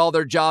homeowners get all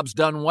their jobs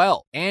done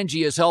well.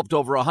 Angie has helped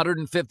over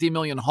 150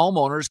 million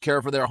homeowners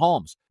care for their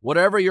homes.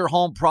 Whatever your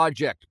home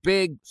project,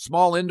 big,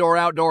 small, indoor,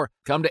 outdoor,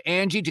 come to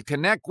Angie to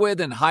connect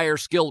with and hire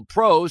skilled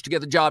pros to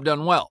get the job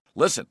done well.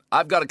 Listen,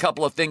 I've got a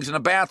couple of things in a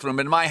bathroom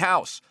in my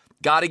house.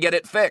 Got to get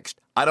it fixed.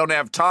 I don't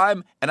have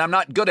time, and I'm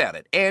not good at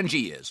it.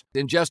 Angie is.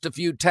 In just a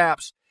few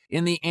taps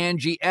in the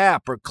Angie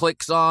app or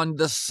clicks on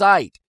the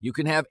site, you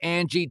can have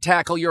Angie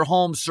tackle your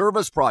home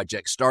service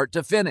project start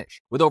to finish.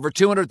 With over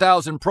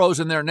 200,000 pros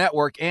in their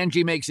network,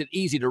 Angie makes it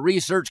easy to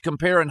research,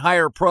 compare, and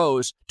hire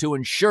pros to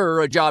ensure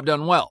a job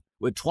done well.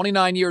 With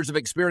 29 years of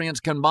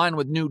experience combined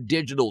with new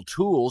digital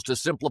tools to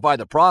simplify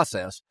the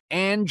process,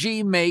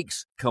 Angie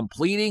makes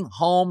completing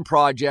home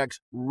projects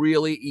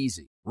really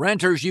easy.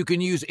 Renters, you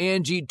can use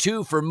Angie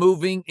too for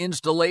moving,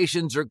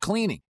 installations, or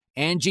cleaning.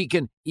 Angie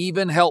can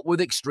even help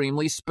with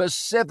extremely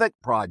specific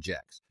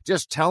projects.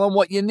 Just tell them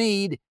what you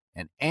need,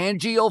 and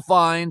Angie will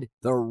find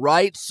the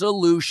right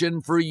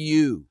solution for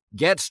you.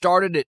 Get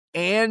started at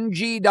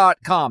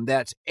Angie.com.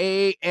 That's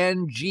ANGI.com,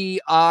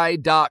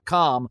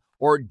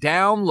 or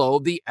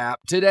download the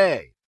app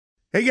today.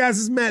 Hey guys,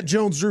 this is Matt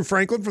Jones, Drew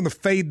Franklin from the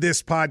Fade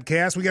This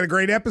podcast. We got a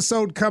great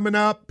episode coming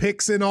up,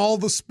 picks in all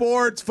the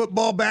sports,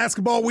 football,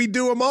 basketball, we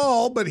do them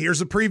all, but here's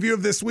a preview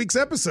of this week's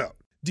episode.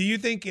 Do you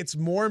think it's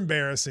more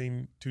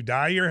embarrassing to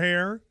dye your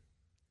hair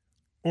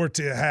or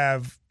to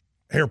have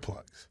hair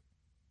plugs?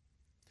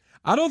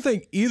 I don't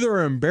think either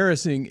are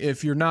embarrassing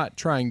if you're not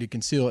trying to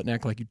conceal it and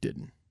act like you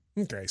didn't.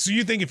 Okay, so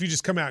you think if you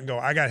just come out and go,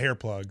 I got hair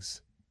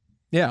plugs.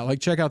 Yeah, like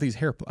check out these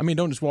hair plugs. I mean,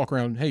 don't just walk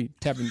around, hey,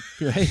 tapping,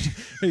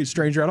 hey,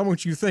 stranger, I don't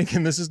want you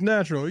thinking this is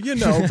natural, but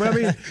I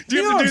mean. Do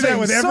you have to do that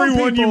with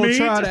everyone you meet?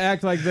 Some people try to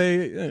act like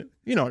they,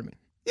 you know what I mean.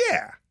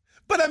 Yeah.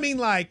 But I mean,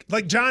 like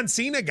John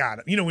Cena got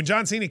it. When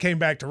John Cena came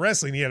back to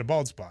wrestling, he had a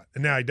bald spot,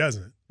 and now he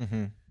doesn't.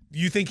 Mm-hmm. Do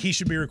you think he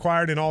should be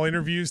required in all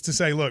interviews to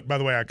say, look, by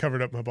the way, I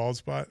covered up my bald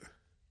spot?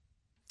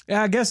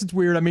 Yeah, I guess it's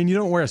weird. I mean, you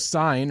don't wear a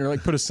sign or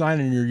put a sign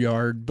in your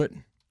yard, but.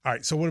 All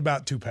right, so what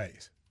about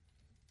toupees?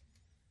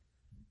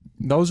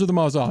 Those are the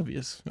most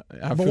obvious.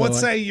 But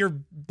let's say you're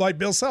like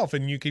Bill Self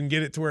and you can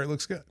get it to where it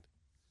looks good.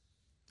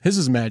 His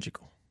is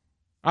magical.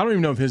 I don't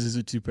even know if his is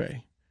a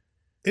toupee.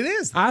 It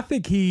is. I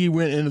think he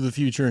went into the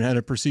future and had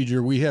a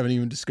procedure we haven't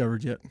even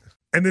discovered yet.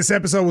 And this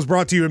episode was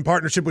brought to you in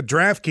partnership with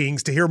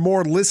DraftKings. To hear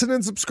more, listen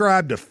and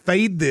subscribe to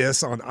Fade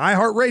This on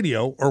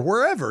iHeartRadio or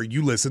wherever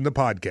you listen to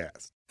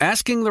podcasts.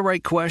 Asking the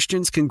right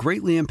questions can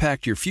greatly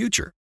impact your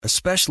future,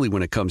 especially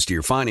when it comes to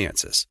your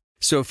finances.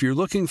 So if you're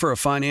looking for a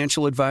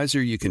financial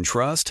advisor you can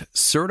trust,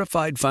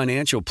 certified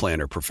financial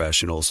planner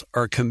professionals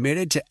are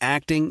committed to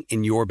acting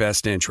in your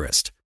best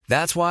interest.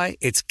 That's why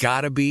it's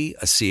got to be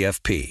a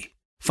CFP.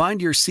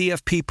 Find your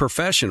CFP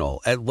professional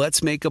at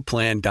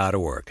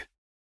letsmakeaplan.org.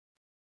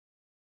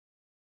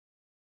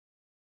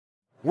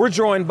 We're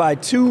joined by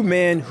two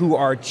men who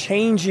are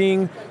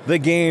changing the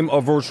game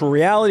of virtual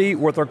reality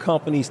with our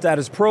company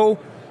Status Pro,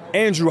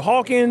 Andrew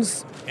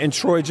Hawkins and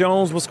Troy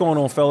Jones. What's going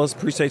on, fellas?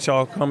 Appreciate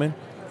y'all coming.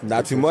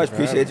 Not too much.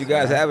 Appreciate you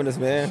guys having us,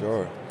 man.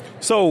 Sure.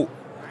 So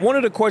one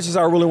of the questions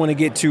I really want to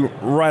get to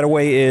right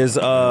away is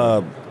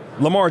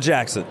Lamar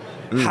Jackson.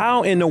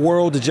 How in the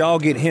world did y'all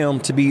get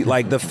him to be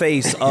like the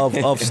face of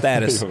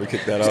Status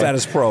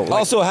Pro? Like,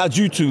 Also, how'd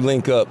you two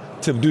link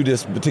up to do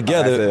this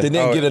together and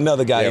then get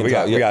another guy in? We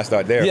got to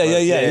start there.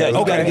 Yeah.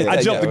 Okay, I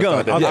jumped the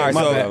gun. All right,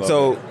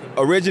 so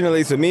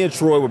originally, me and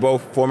Troy were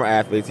both former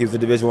athletes. He was a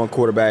Division I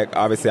quarterback.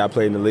 Obviously, I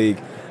played in the league.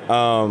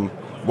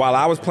 While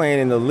I was playing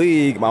in the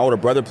league, my older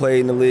brother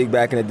played in the league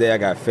back in the day. I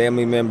got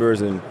family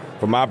members, and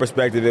from my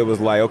perspective, it was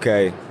like,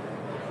 okay,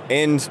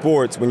 in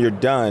sports, when you're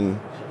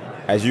done,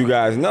 as you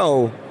guys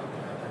know,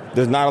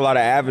 there's not a lot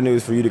of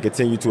avenues for you to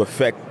continue to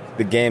affect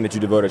the game that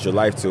you devoted your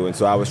life to. And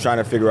so I was trying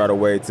to figure out a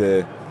way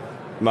to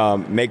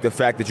make the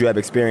fact that you have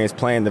experience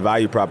playing the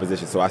value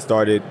proposition. So I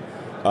started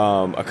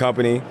a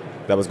company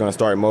that was going to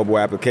start a mobile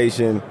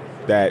application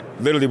that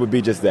literally would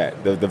be just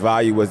that. The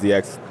value was the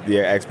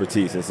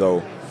expertise. And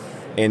so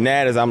in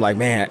that, as I'm like,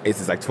 man,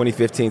 it's like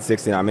 2015,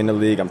 16, I'm in the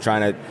league. I'm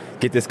trying to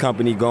get this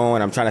company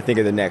going. I'm trying to think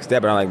of the next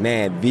step. And I'm like,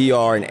 man,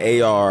 VR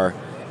and AR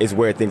is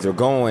where things are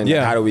going.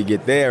 Yeah. How do we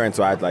get there? And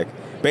so I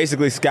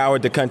basically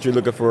scoured the country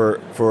looking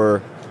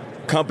for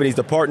companies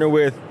to partner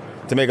with.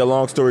 To make a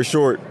long story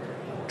short,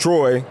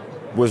 Troy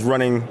was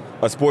running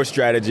a sports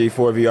strategy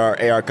for a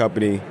VR AR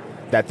company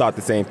that thought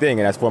the same thing.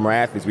 And as former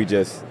athletes, we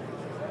just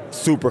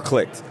super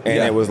clicked.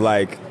 And it was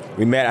like,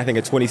 we met, I think,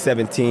 in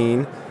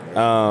 2017.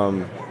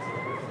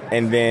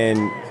 And then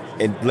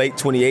in late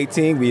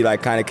 2018, we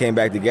kind of came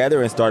back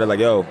together and started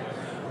yo,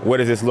 what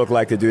does this look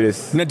like to do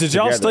this? Now, did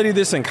y'all study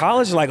this in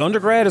college, like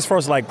undergrad, as far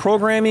as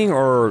programming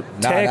or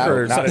tech?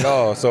 Not at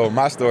all. So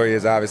my story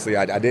is obviously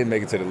I didn't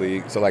make it to the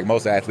league. So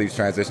most athletes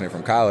transitioning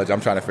from college,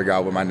 I'm trying to figure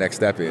out what my next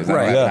step is. I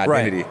don't have an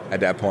identity at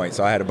that point.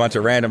 So I had a bunch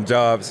of random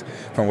jobs,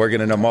 from working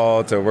in the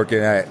mall to working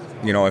at,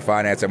 in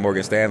finance at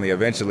Morgan Stanley.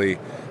 Eventually,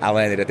 I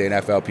landed at the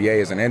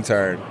NFLPA as an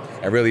intern.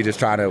 and really just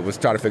trying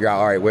to figure out,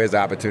 all right, where's the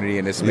opportunity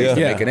in this space to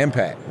make an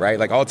impact, right?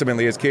 Like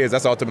ultimately as kids,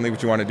 that's ultimately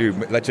what you want to do.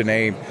 Let your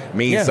name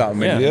mean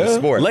something in the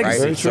sport,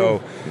 Legacy. right?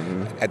 So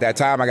at that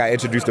time, I got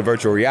introduced to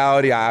virtual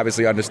reality. I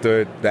obviously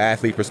understood the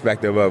athlete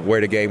perspective of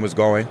where the game was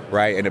going,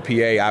 right? And the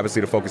PA,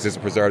 obviously the focus is to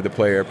preserve the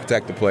player,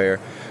 protect the player.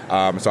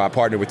 So I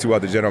partnered with 2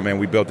 other gentlemen.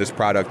 We built this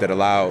product that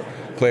allowed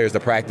players to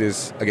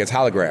practice against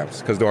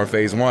holograms, because during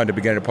phase 1, the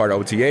beginning part of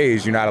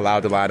OTAs, you're not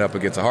allowed to line up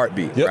against a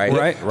heartbeat,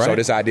 right? So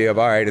this idea of,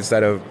 all right,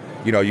 instead of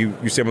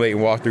you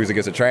simulating walkthroughs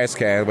against a trash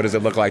can, what does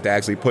it look like to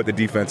actually put the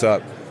defense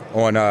up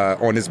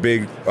on this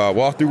big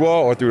walkthrough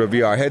wall or through the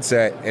VR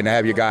headset, and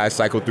have your guys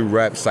cycle through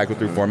reps, cycle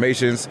through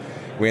formations.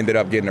 We ended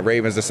up getting the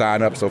Ravens to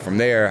sign up. So from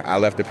there, I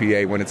left the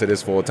PA, went into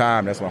this full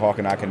time. That's when Hawk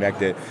and I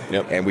connected,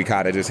 and we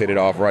kind of just hit it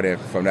off running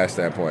from that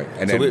standpoint.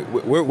 And so then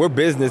we're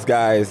business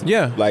guys.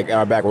 Like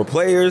our back, we're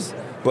players,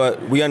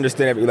 but we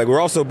understand. Like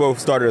we're also both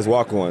started as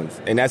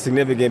walk-ons, and that's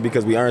significant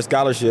because we earned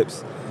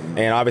scholarships,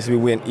 and obviously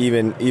we went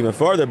even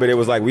further. But it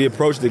was like we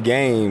approached the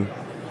game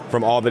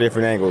from all the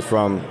different angles,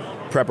 from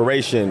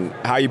preparation,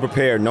 how you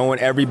prepare, knowing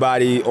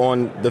everybody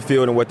on the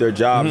field and what their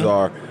jobs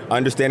are,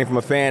 understanding from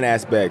a fan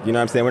aspect. You know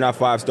what I'm saying? We're not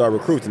 5-star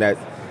recruits, and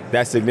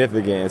that's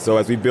significant. So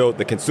as we built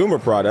the consumer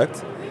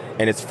product,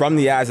 and it's from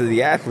the eyes of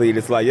the athlete,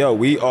 it's like, yo,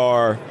 we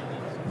are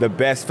the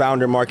best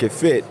founder market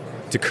fit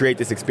to create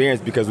this experience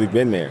because we've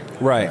been there.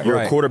 Right. You're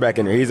a quarterback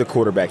in there. He's a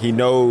quarterback. He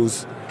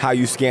knows how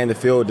you scan the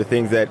field, the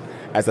things that,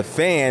 as a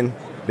fan,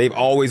 they've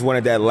always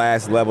wanted that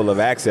last level of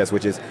access,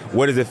 which is,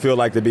 what does it feel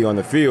like to be on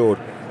the field?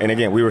 And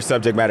again, we were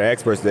subject matter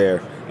experts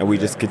there, and we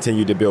just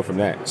continued to build from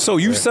that. So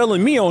you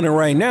selling me on it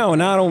right now,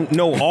 and I don't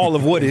know all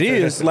of what it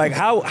is. Like,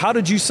 how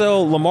did you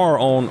sell Lamar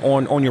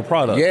on your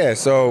product? Yeah,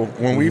 so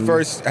when we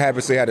first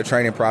obviously had a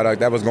training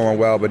product, that was going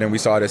well, but then we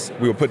saw this,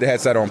 we would put the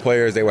headset on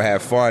players, they would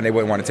have fun, they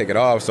wouldn't want to take it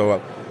off, so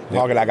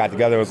Hawk and I got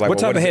together, it was like, what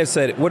type of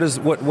headset? What it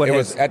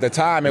was, at the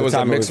time, it was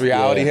a mixed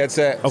reality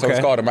headset, so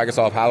it's called a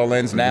Microsoft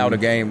HoloLens. Now the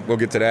game, we'll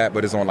get to that,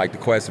 but it's on like the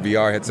Quest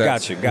VR headset.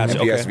 Gotcha.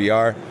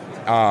 PSVR.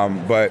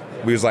 But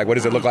we was like, what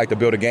does it look like to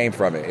build a game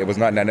from it? It was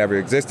nothing that never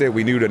existed.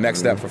 We knew the next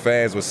step for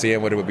fans was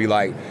seeing what it would be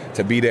like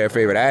to be their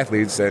favorite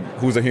athletes. And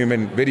who's a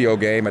human video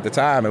game at the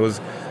time? It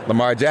was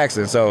Lamar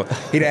Jackson. So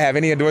he didn't have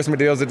any endorsement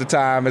deals at the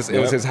time. It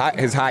was his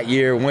hot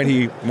year when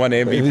he won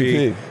the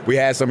MVP. We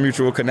had some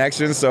mutual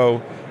connections.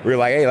 So we were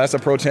like, hey, let's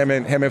approach him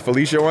and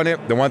Felicia on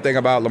it. The one thing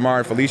about Lamar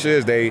and Felicia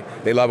is they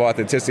love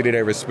authenticity.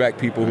 They respect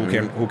people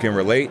who can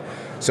relate.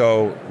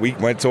 So we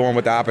went to him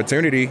with the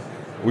opportunity.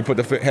 We put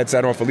the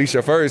headset on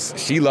Felicia first.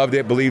 She loved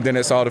it, believed in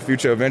it, saw the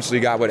future, eventually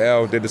got with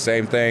L, did the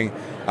same thing,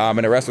 and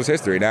the rest was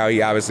history. Now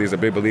he obviously is a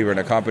big believer in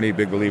the company,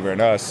 big believer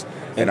in us,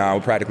 and we're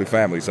practically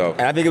family. So,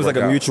 and I think it was like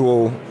a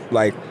mutual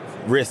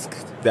risk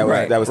that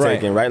was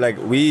taken, right? Like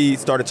we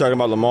started talking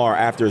about Lamar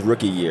after his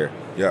rookie year.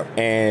 Yeah.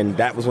 And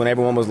that was when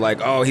everyone was like,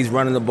 oh, he's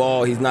running the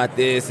ball, he's not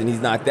this and he's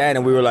not that.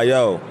 And we were like,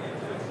 yo,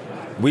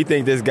 we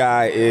think this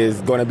guy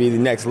is going to be the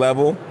next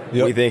level.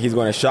 Yep. We think he's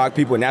going to shock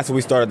people. And that's when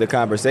we started the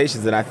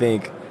conversations. And I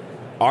think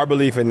our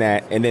belief in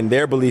that, and then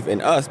their belief in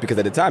us, because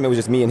at the time it was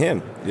just me and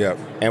him. Yeah.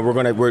 And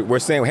we're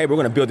saying, hey, we're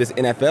gonna build this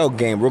NFL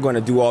game. We're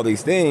gonna do all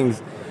these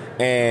things,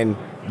 and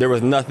there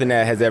was nothing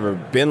that has ever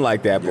been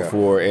like that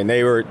before. And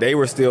they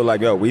were still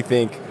like, yo, we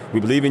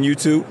believe in you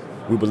two.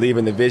 We believe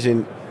in the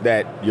vision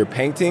that you're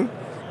painting,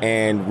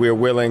 and we're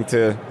willing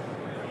to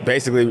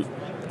basically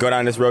go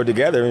down this road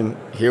together. And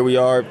here we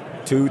are.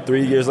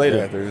 2-3 years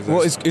later.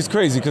 Well, it's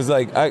crazy because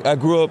like I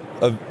grew up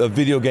a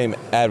video game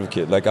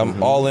advocate. Like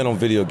I'm all in on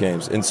video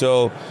games, and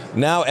so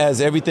now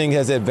as everything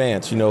has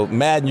advanced,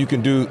 Madden, you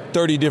can do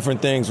 30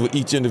 different things with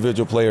each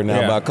individual player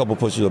now by a couple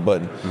pushes of a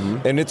button,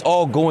 and it's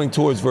all going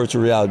towards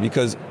virtual reality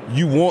because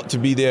you want to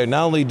be there.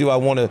 Not only do I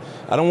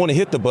don't want to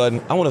hit the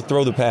button, I want to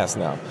throw the pass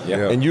now.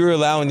 And you're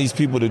allowing these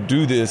people to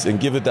do this and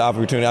give it the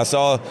opportunity. I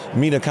saw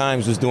Mina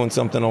Kimes was doing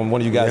something on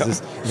one of you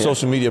guys'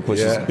 social media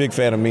pushes. Big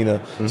fan of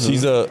Mina.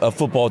 She's a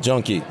football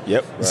junkie.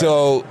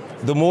 So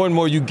the more and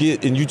more you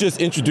get, and you just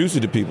introduce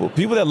it to people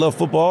that love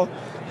football,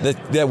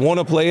 that want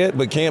to play it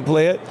but can't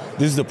play it,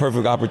 this is the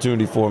perfect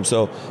opportunity for them.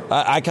 So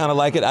I kind of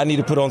like it. I need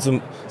to put on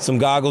some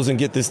goggles and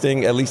get this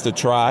thing at least a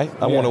try.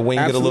 I want to wing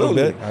it a little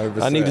bit.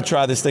 100%. I need to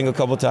try this thing a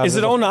couple times. Is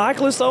it on the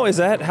Oculus though? Is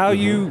that how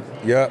you?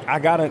 Yeah. I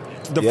got it.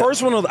 The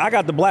first one, I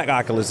got the black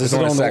Oculus. It's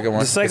on the second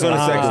one. The second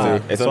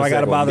one. So I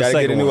got to buy the second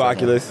one. Get a new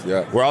Oculus.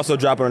 Yeah. We're also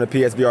dropping on the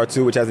PSVR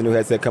 2, which has a new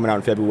headset coming out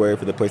in February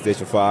for the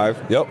PlayStation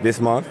 5 this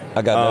month.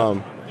 I got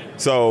that.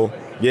 So,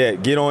 yeah,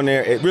 get on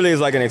there. It really is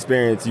like an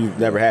experience you've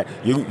never had.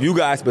 You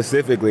guys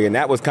specifically, and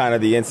that was kind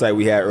of the insight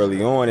we had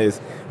early on, is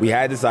we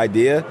had this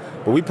idea,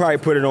 but we probably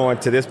put it on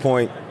to this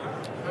point,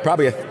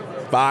 probably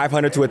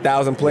 500 to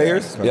 1,000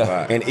 players.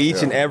 And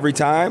each and every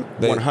time,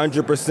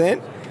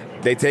 100%,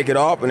 they take it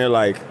off and they're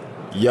like,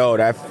 yo,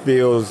 that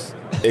feels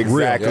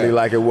exactly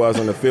like it was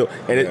on the field.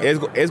 And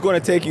it's going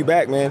to take you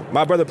back, man.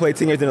 My brother played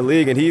 10 years in the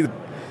league, and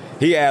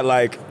he had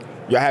like,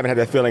 I haven't had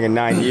that feeling in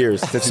 9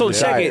 years since so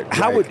check it.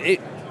 How would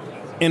it?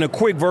 in a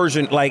quick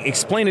version, like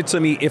explain it to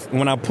me. If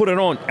when I put it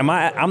on,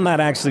 I'm not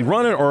actually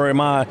running, or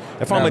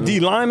if I'm a D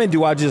lineman,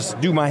 do I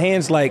just do my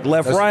hands like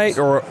left, right,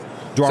 or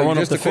do I run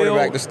up the field?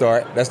 Quarterback to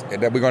start.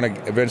 That we're going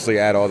to eventually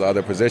add all the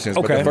other positions.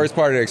 Okay. But the first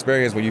part of the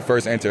experience when you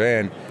first enter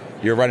in,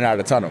 you're running out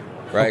of the tunnel.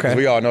 Right, because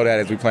we all know that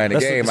as we play in the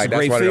game, like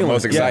that's one of the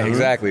most exciting. Yeah.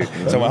 Exactly.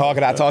 So when Hawk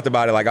and I talked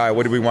about it, like, all right,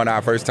 what do we want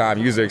our first time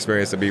user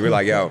experience to be? We're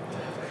like, yo,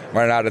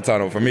 running out of the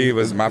tunnel. For me, it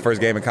was my first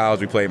game in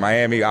college. We played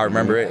Miami. I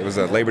remember it. It was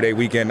a Labor Day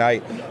weekend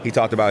night. He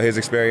talked about his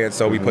experience,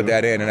 so we put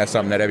that in, and that's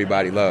something that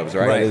everybody loves,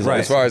 right?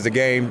 As far as the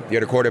game,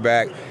 you're the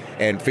quarterback,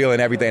 and feeling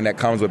everything that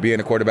comes with being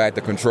the quarterback,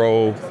 the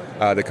control,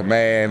 the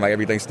command, like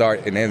everything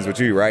starts and ends with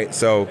you, right?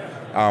 So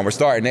we're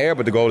starting there,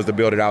 but the goal is to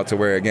build it out to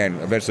where, again,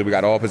 eventually we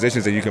got all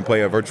positions and you can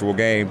play a virtual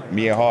game,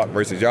 me and Hawk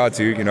versus y'all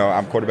two. You know,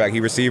 I'm quarterback, he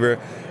receiver,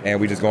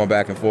 and we just going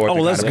back and forth. Oh,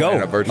 let's go.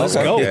 Let's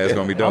go. Yeah, it's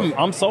going to be dope.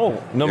 I'm sold.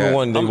 Number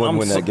one, they wouldn't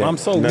win that game. I'm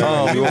sold.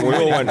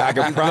 I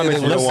can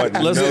promise you don't want.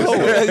 Let's go.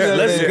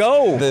 Let's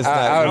go.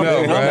 I don't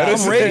know, bro.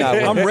 I'm ready.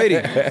 I'm ready.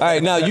 All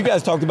right, now you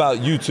guys talked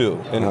about you two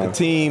and the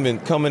team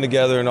and coming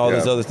together and all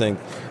this other thing.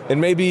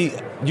 And maybe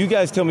you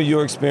guys tell me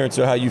your experience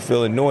or how you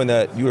feel in knowing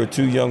that you are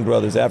two young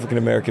brothers,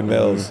 African-American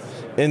males,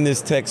 in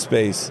this tech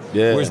space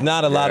where there's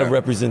not a lot of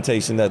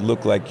representation that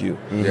look like you.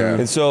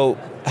 And so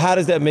how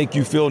does that make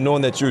you feel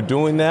knowing that you're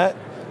doing that?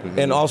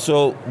 And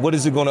also, what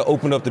is it going to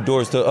open up the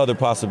doors to other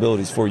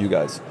possibilities for you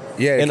guys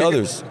and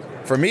others?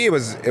 For me, it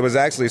was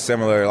actually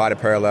similar, a lot of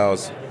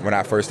parallels when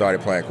I first started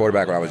playing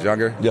quarterback when I was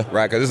younger,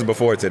 right? Because this is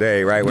before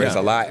today, right? Where it's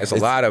a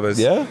lot of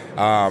us.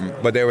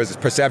 But there was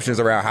perceptions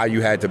around how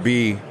you had to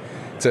be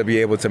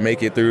able to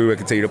make it through and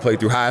continue to play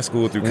through high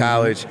school, through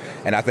college.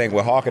 And I think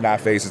what Hawk and I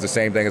face is the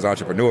same thing as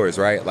entrepreneurs,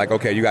 right? Like,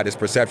 okay, you got this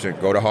perception,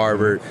 go to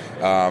Harvard,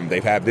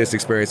 they've had this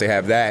experience, they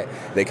have that,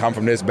 they come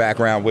from this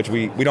background, which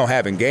we don't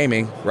have in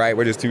gaming, right?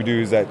 We're just two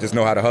dudes that just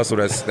know how to hustle,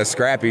 that's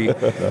scrappy,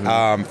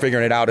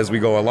 figuring it out as we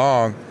go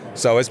along.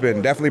 So it's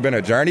definitely been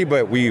a journey,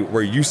 but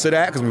we're used to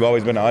that because we've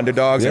always been the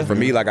underdogs. And for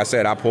me, like I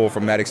said, I pull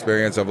from that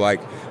experience of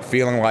like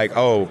feeling like,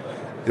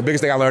 the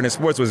biggest thing I learned in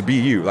sports was be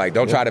you. Like,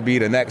 don't try to be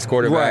the next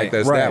quarterback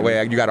that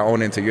way. You got to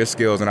own into your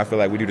skills, and I feel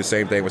like we do the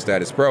same thing with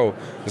Status Pro.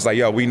 It's like,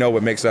 we know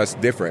what makes us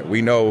different.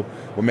 We know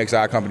what makes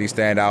our company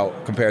stand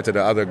out compared to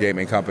the other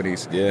gaming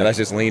companies. And let's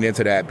just lean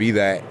into that, be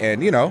that,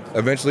 and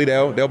eventually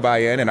they'll buy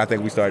in. And I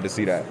think we started to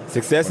see that.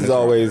 Success is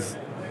always,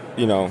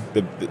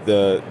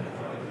 the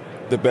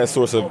best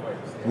source of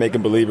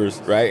making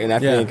believers, right? And I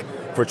think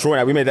for Troy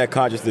and I, we made that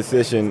conscious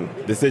decision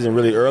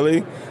really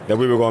early that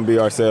we were going to be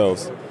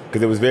ourselves.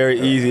 Because it was very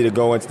easy to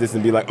go into this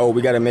and be like,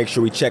 we got to make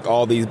sure we check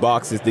all these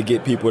boxes to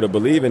get people to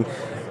believe. And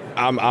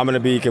I'm going to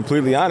be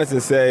completely honest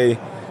and say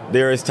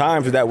there is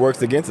times where that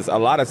works against us, a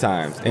lot of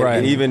times.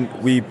 And even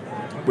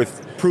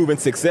with proven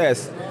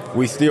success,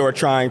 we still are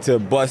trying to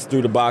bust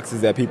through the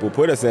boxes that people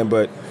put us in.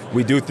 But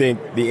we do think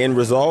the end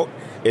result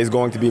is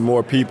going to be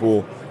more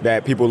people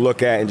that people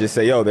look at and just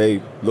say,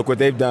 they look what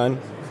they've done,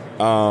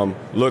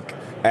 look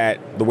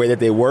at the way that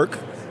they work,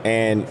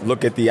 and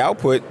look at the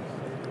output.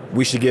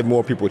 We should give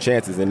more people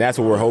chances, and that's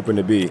what we're hoping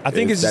to be. I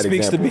think it just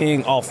speaks to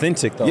being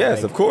authentic, though.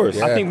 Yes, of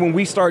course. I think when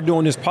we start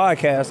doing this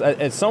podcast,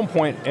 at some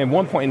point, at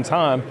one point in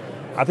time,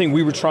 I think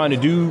we were trying to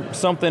do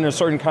something a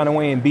certain kind of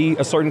way and be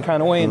a certain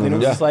kind of way, and then it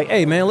was just like,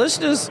 hey, man, let's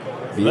just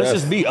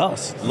be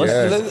us.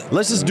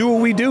 Let's just do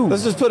what we do.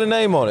 Let's just put a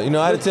name on it.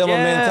 I had to tell my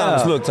man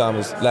Thomas, look,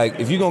 Thomas, like,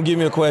 if you're going to give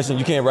me a question,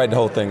 you can't write the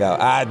whole thing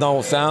out. I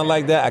don't sound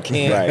like that. I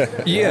can't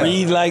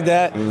read like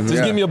that.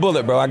 Just give me a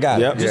bullet, bro. I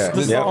got it. Just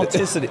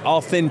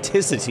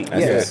authenticity.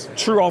 Yes.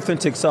 True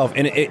authentic self.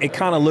 And it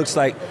kind of looks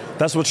like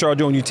that's what y'all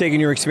doing. You're taking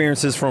your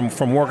experiences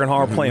from working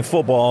hard, playing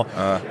football,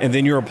 and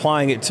then you're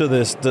applying it to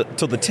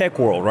the tech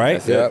world,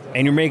 right?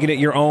 And you're making it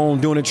your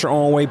own, doing it your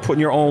own way, putting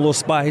your own little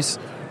spice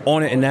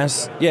on it, and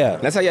that's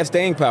how you have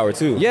staying power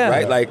too.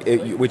 Right? Like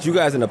with you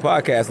guys in the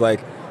podcast,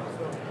 like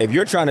if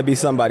you're trying to be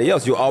somebody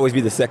else, you'll always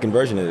be the second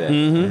version of that.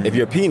 If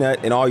you're Peanut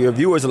and all your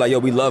viewers are like,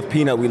 we love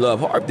Peanut, we love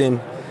Harp,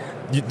 then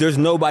there's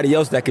nobody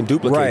else that can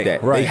duplicate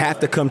that. They have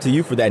to come to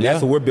you for that. And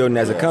that's what we're building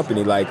as a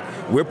company. Like,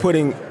 we're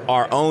putting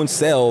our own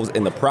selves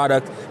in the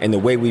product and the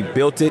way we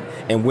built it.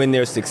 And when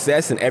there's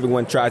success and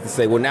everyone tries to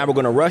say, well, now we're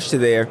going to rush to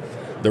there,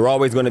 they're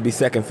always going to be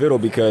second fiddle,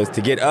 because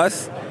to get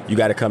us, you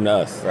got to come to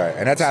us. Right,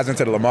 and that ties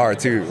into the Lamar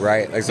too,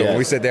 right? Like, so when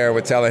we sit there,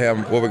 we're telling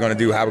him what we're going to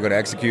do, how we're going to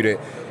execute it,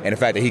 and the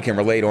fact that he can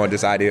relate on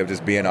this idea of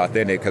just being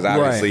authentic, because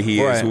obviously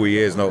he is who he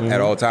is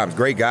at all times.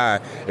 Great guy.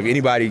 If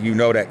anybody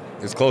that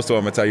is close to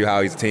him will tell you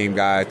how he's a team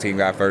guy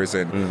first,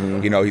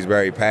 and he's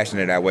very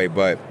passionate that way,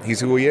 but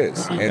he's who he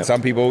is. And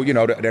some people,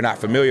 they're not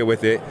familiar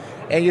with it,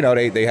 and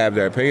they have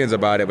their opinions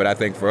about it. But I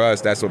think for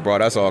us, that's what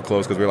brought us all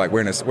close, because we're like,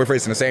 we're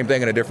facing the same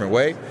thing in a different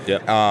way.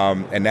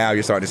 And now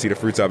you're starting to see the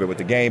fruits of it with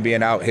the game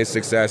being out, his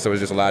success. So it's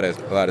just a lot of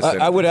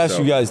I would ask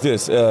you guys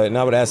this, and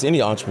I would ask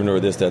any entrepreneur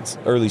this that's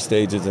early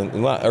stages, and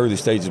not early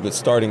stages, but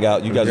starting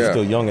out. You guys are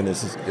still young in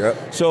this.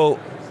 So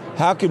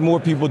how could more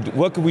people?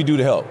 What could we do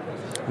to help?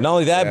 Not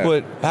only that,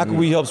 but how can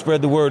we help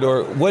spread the word?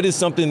 Or what is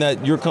something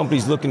that your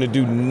company's looking to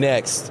do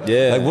next?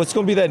 Yeah. Like, what's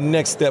going to be that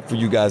next step for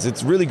you guys?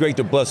 It's really great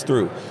to bust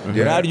through.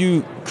 But how do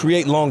you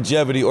create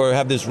longevity or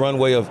have this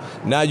runway of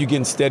now you're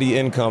getting steady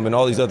income and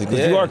all these other things?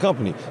 Because you are a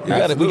company.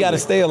 We got to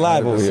stay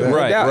alive over here.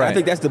 Right. I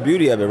think that's the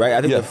beauty of it, right?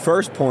 I think the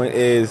first point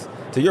is,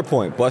 to your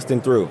point,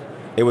 busting through.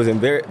 It was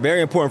very,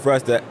 very important for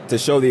us to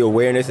show the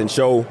awareness and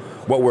show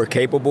what we're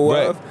capable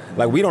of.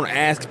 Like, we don't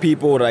ask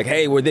people to, like,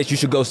 hey, we're this, you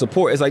should go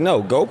support. It's like,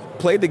 no, go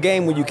play the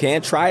game when you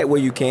can, try it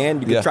where you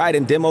can. You can try it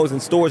in demos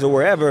and stores or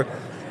wherever.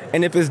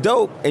 And if it's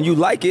dope and you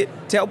like it,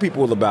 tell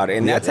people about it.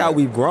 And that's how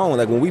we've grown.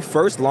 Like, when we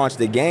first launched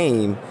the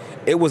game,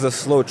 it was a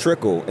slow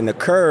trickle, and the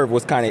curve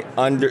was kind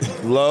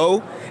of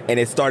low, and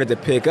it started to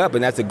pick up,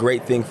 and that's a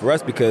great thing for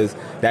us because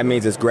that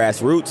means it's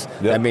grassroots.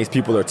 That means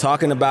people are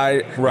talking about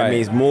it. That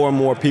means more and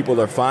more people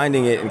are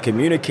finding it and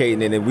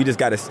communicating it, and we just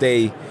got to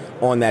stay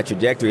on that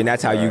trajectory, and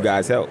that's how you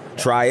guys help.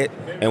 Try it,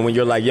 and when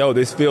you're like, yo,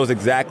 this feels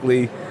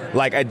exactly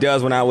like it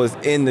does when I was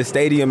in the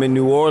stadium in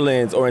New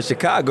Orleans or in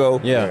Chicago,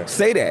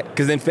 say that,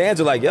 because then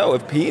fans are like, yo,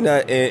 if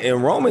Peanut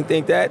and Roman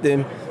think that,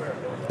 then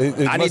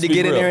I need to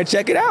get in there and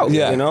check it out,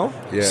 you know?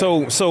 Yeah.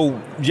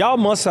 So y'all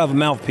must have a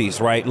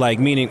mouthpiece, right? Like,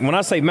 meaning, when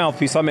I say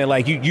mouthpiece, I mean,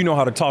 like, you know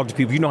how to talk to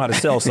people, you know how to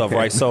sell stuff,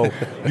 right? So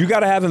you got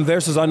to have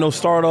investors. I know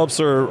startups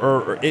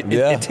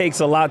it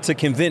takes a lot to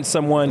convince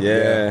someone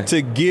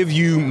to give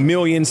you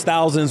millions,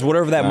 thousands,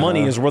 whatever that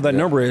money is, where that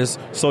number is.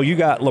 So you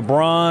got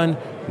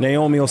LeBron,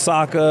 Naomi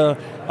Osaka,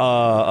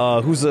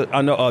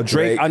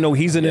 Drake. I know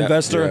he's an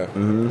investor.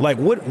 Like,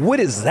 what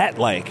is that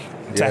like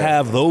to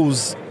have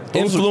those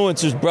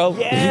influencers, bro?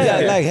 You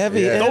got like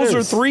heavy those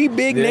are three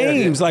big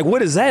names. Like,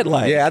 what is that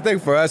like? I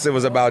think for us it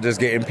was about just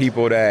getting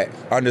people that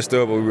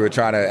understood what we were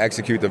trying to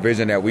execute, the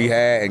vision that we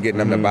had, and getting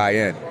them to buy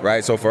in,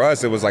 right? So for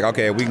us it was like,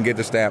 okay, if we can get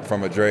the stamp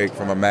from a Drake,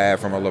 from a Mav,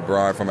 from a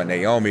LeBron, from a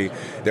Naomi,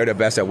 they're the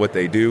best at what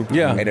they do.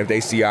 And if they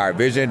see our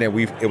vision, then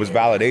it was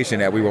validation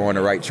that we were on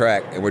the right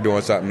track and we're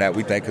doing something that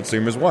we think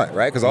consumers want,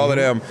 right? Because all of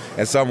them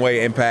in some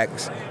way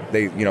impacts.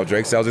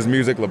 Drake sells his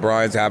music,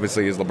 LeBron's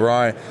obviously is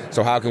LeBron.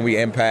 So how can we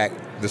impact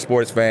the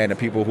sports fan and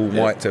people who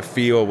want to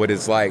feel what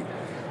it's like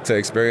to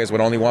experience what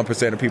only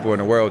 1% of people in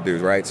the world do,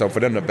 right? So for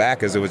them to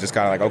back us, it was just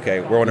kind of like, okay,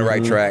 we're on the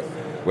right track,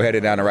 we're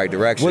headed down the right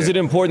direction. Was it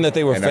important that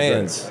they were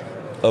fans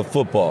of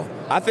football?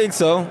 I think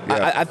so.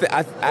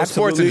 I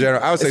sports in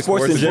general. I would say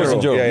sports in general.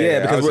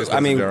 Because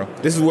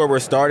this is where we're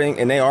starting,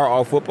 and they are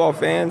all football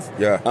fans.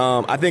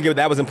 I think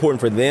that was important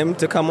for them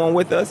to come on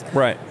with us.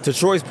 Right. To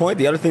Troy's point,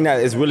 the other thing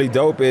that is really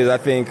dope is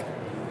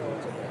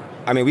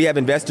we have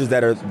investors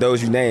that are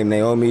those you name: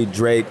 Naomi,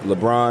 Drake,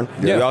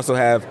 LeBron. We also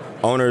have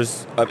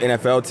owners of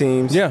NFL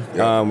teams.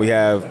 We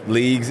have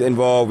leagues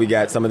involved. We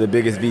got some of the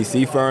biggest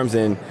VC firms,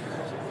 and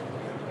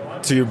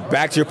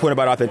back to your point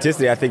about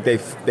authenticity, I think they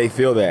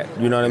feel that.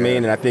 You know what I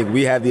mean? And I think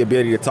we have the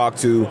ability to talk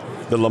to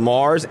the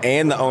Lamars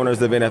and the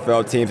owners of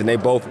NFL teams, and they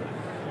both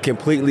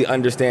completely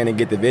understand and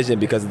get the vision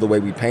because of the way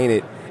we paint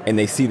it, and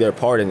they see their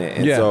part in it.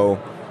 And so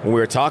when we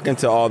were talking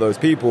to all those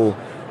people,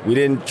 we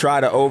didn't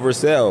try to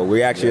oversell.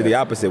 We actually are the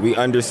opposite. We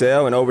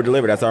undersell and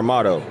overdeliver. That's our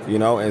motto, you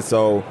know? And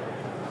so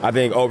I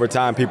think over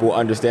time people will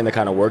understand the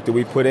kind of work that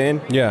we put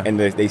in. And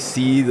they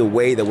see the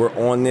way that we're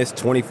on this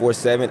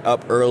 24/7,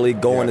 up early,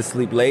 going to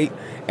sleep late.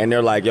 And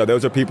they're like, yo,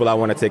 those are people I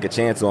want to take a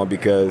chance on,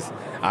 because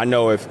I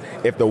know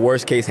if the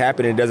worst case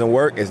happened and it doesn't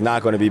work, it's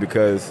not going to be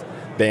because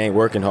they ain't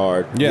working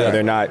hard.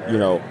 They're not,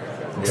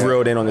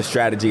 drilled in on the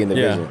strategy and the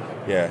vision.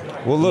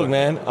 Well, look,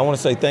 man, I want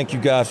to say thank you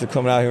guys for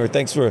coming out here.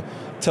 Thanks for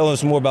telling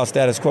us more about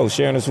Status Quo,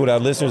 sharing this with our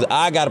listeners.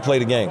 I got to play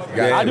the game.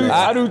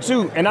 I do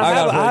too. And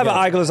I have an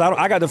iGlass.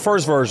 I got the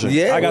first version.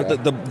 I got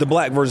the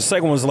black version. The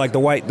second one was like the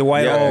white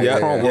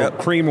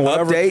cream or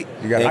whatever. Update.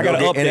 I got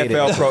to update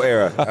NFL Pro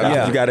Era. That's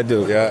what you got to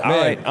do. All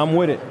right, I'm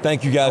with it.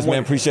 Thank you guys,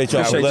 man. Appreciate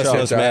y'all for blessing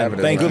us,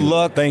 man. Good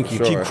luck. Thank you.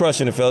 Keep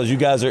crushing it, fellas. You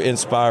guys are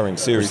inspiring.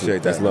 Seriously.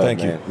 Appreciate that. Love,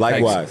 Thank you.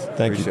 Likewise.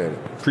 Thank you.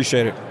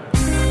 Appreciate it.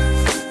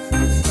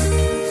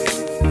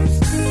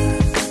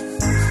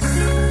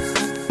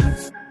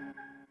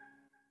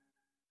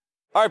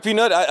 All right,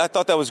 Peanut, I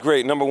thought that was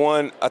great. Number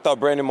one, I thought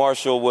Brandon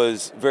Marshall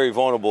was very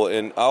vulnerable.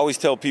 And I always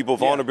tell people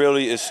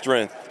vulnerability is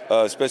strength,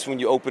 especially when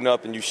you open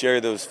up and you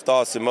share those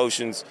thoughts,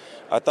 emotions.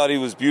 I thought he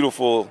was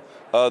beautiful,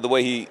 the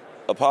way he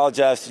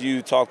apologized to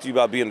you, talked to you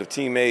about being a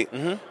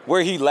teammate,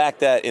 where he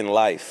lacked that in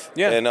life.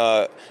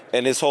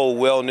 And his whole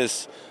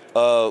wellness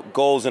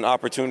goals and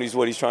opportunities,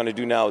 what he's trying to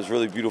do now is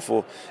really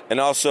beautiful. And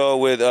also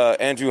with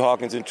Andrew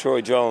Hawkins and Troy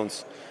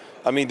Jones.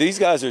 I mean, these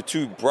guys are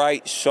two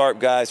bright, sharp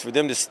guys. For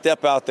them to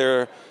step out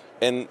there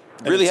and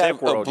really have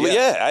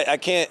I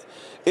can't.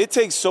 It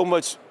takes so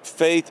much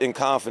faith and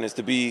confidence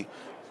to be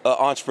an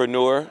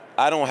entrepreneur.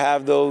 I don't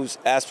have those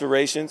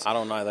aspirations. I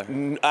don't either.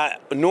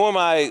 Nor am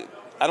I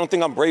don't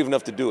think I'm brave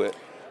enough to do it.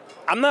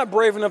 I'm not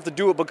brave enough to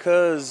do it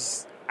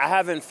because I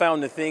haven't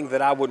found the thing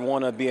that I would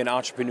want to be an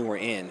entrepreneur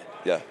in.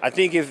 I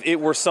think if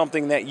it were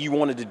something that you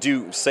wanted to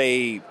do,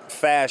 say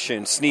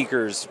fashion,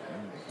 sneakers,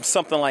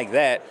 something like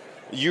that,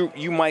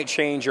 you might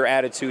change your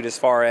attitude as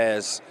far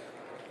as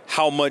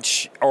how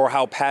much or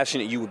how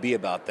passionate you would be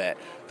about that.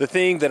 The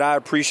thing that I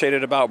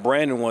appreciated about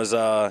Brandon was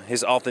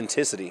his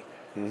authenticity.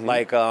 Mm-hmm.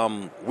 Like,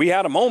 we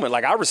had a moment.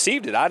 Like, I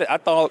received it. I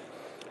thought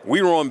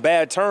we were on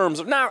bad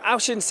terms. No, I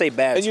shouldn't say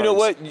bad terms. And you know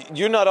what?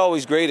 You're not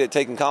always great at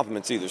taking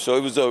compliments either. So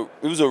it was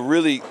a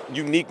really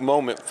unique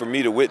moment for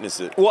me to witness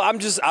it. Well,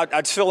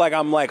 I feel like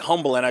I'm like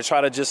humble, and I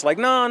try to just like,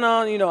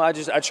 no, you know, I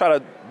try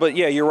to, but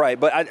yeah, you're right.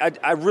 But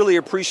I really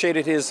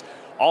appreciated his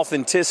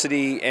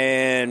authenticity,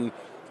 and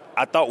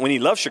I thought when he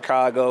left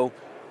Chicago,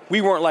 we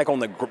weren't like on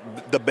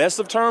the best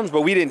of terms,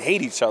 but we didn't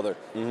hate each other.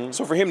 Mm-hmm.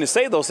 So for him to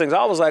say those things,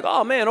 I was like,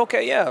 oh man,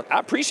 okay, yeah, I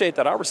appreciate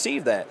that. I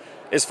received that.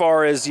 As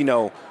far as, you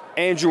know,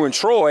 Andrew and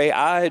Troy,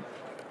 I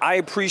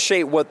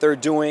appreciate what they're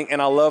doing,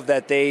 and I love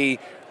that they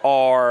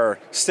are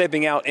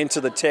stepping out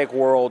into the tech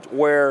world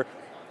where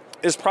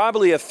it's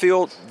probably a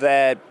field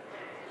that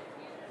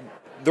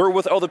they're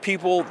with other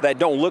people that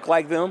don't look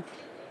like them.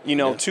 You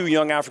know, two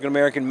young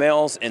African-American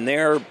males, and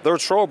they're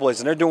trailblazers,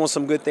 and they're doing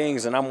some good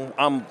things, and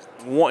I'm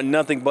wanting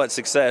nothing but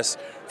success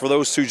for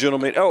those two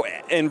gentlemen. Oh,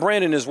 and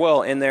Brandon as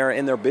well in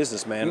their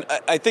business, man.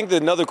 I think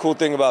that another cool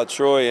thing about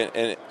Troy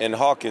and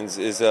Hawkins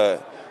is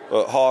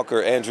Hawk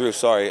or Andrew.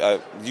 Sorry, I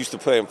used to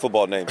play in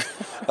football names.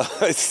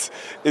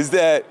 is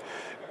that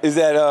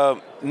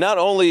not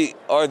only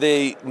are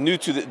they new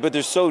to this, but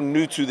they're so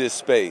new to this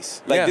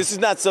space. Like this is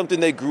not something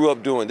they grew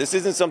up doing. This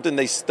isn't something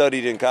they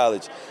studied in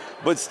college.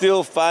 But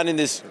still finding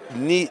this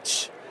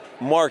niche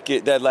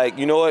market that, like,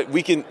 you know what,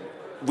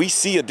 we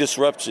see a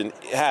disruption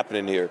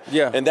happening here.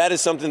 Yeah. And that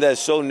is something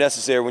that's so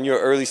necessary when you're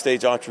an early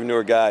stage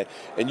entrepreneur guy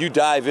and you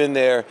dive in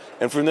there,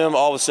 and for them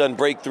all of a sudden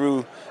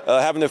breakthrough,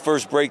 having their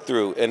first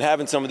breakthrough and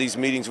having some of these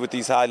meetings with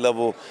these high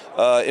level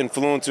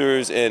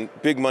influencers and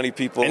big money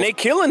people. And they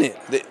killing it.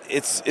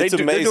 It's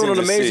amazing. They're doing an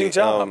amazing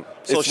job.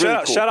 So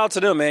shout out to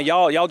them, man.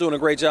 Y'all doing a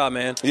great job,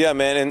 man. Yeah,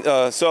 man.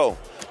 And so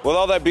with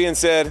all that being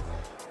said,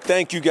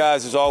 thank you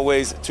guys, as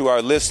always, to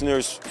our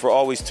listeners for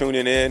always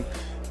tuning in.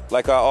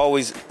 Like I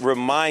always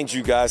remind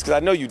you guys, because I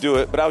know you do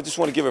it, but I just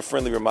want to give a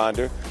friendly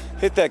reminder.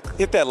 Hit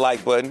that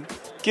like button.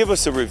 Give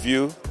us a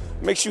review.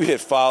 Make sure you hit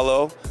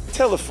follow.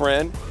 Tell a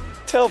friend.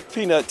 Tell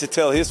Peanut to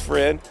tell his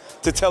friend,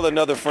 to tell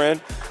another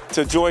friend,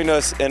 to join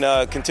us and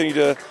continue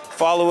to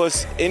follow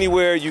us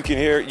anywhere you can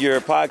hear your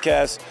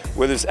podcast,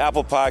 whether it's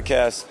Apple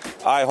Podcasts,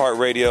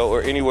 iHeartRadio,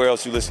 or anywhere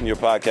else you listen to your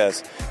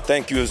podcast.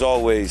 Thank you, as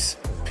always.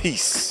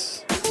 Peace.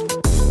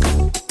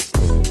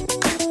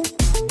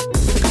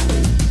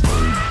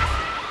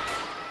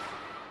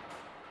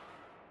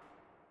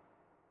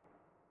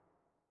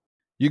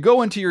 You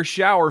go into your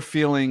shower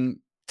feeling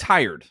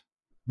tired,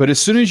 but as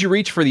soon as you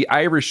reach for the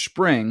Irish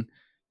Spring,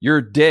 your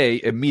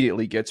day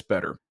immediately gets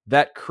better.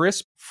 That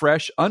crisp,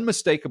 fresh,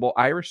 unmistakable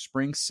Irish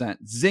Spring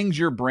scent zings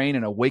your brain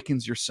and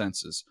awakens your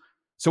senses.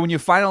 So when you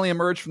finally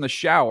emerge from the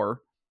shower,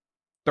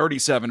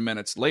 37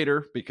 minutes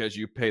later, because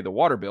you pay the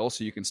water bill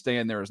so you can stay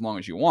in there as long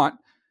as you want,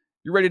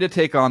 you're ready to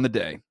take on the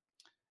day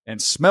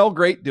and smell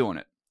great doing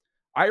it.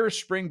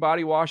 Irish Spring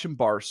Body Wash and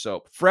Bar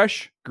Soap.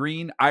 Fresh,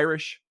 green,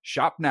 Irish.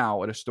 Shop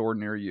now at a store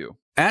near you.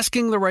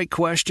 Asking the right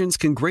questions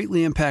can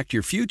greatly impact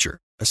your future,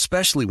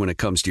 especially when it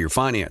comes to your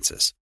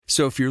finances.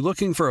 So if you're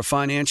looking for a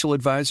financial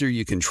advisor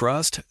you can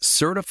trust,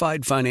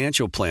 certified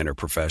financial planner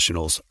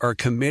professionals are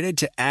committed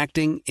to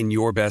acting in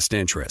your best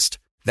interest.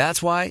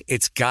 That's why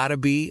it's got to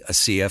be a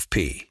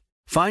CFP.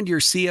 Find your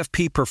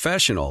CFP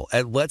professional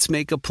at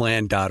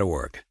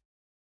letsmakeaplan.org.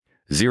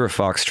 Zero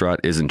Foxtrot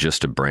isn't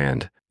just a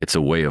brand, it's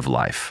a way of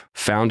life.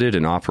 Founded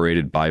and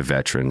operated by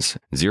veterans,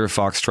 Zero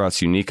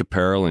Foxtrot's unique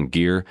apparel and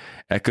gear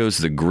echoes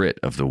the grit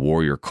of the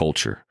warrior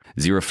culture.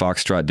 Zero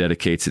Foxtrot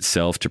dedicates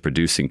itself to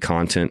producing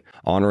content,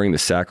 honoring the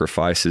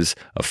sacrifices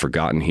of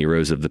forgotten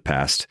heroes of the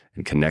past,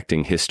 and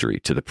connecting history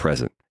to the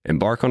present.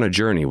 Embark on a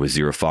journey with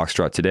Zero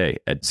Foxtrot today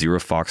at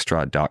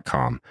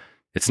zerofoxtrot.com.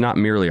 It's not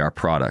merely our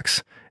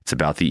products, it's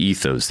about the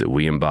ethos that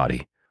we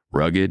embody.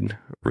 Rugged,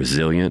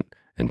 resilient,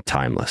 and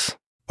timeless.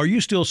 Are you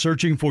still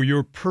searching for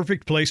your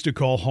perfect place to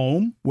call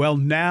home? Well,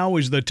 now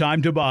is the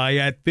time to buy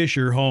at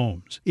Fisher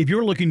Homes. If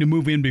you're looking to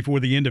move in before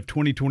the end of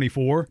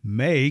 2024,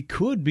 May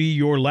could be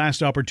your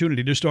last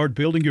opportunity to start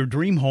building your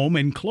dream home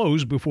and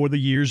close before the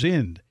year's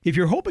end. If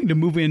you're hoping to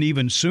move in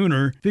even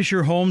sooner,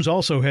 Fisher Homes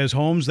also has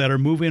homes that are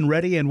move-in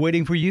ready and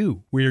waiting for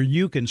you, where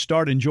you can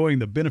start enjoying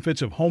the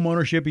benefits of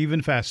homeownership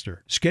even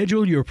faster.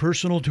 Schedule your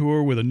personal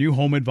tour with a new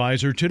home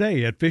advisor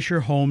today at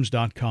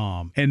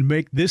FisherHomes.com and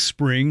make this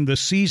spring the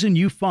season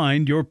you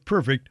find your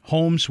perfect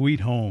home sweet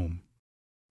home.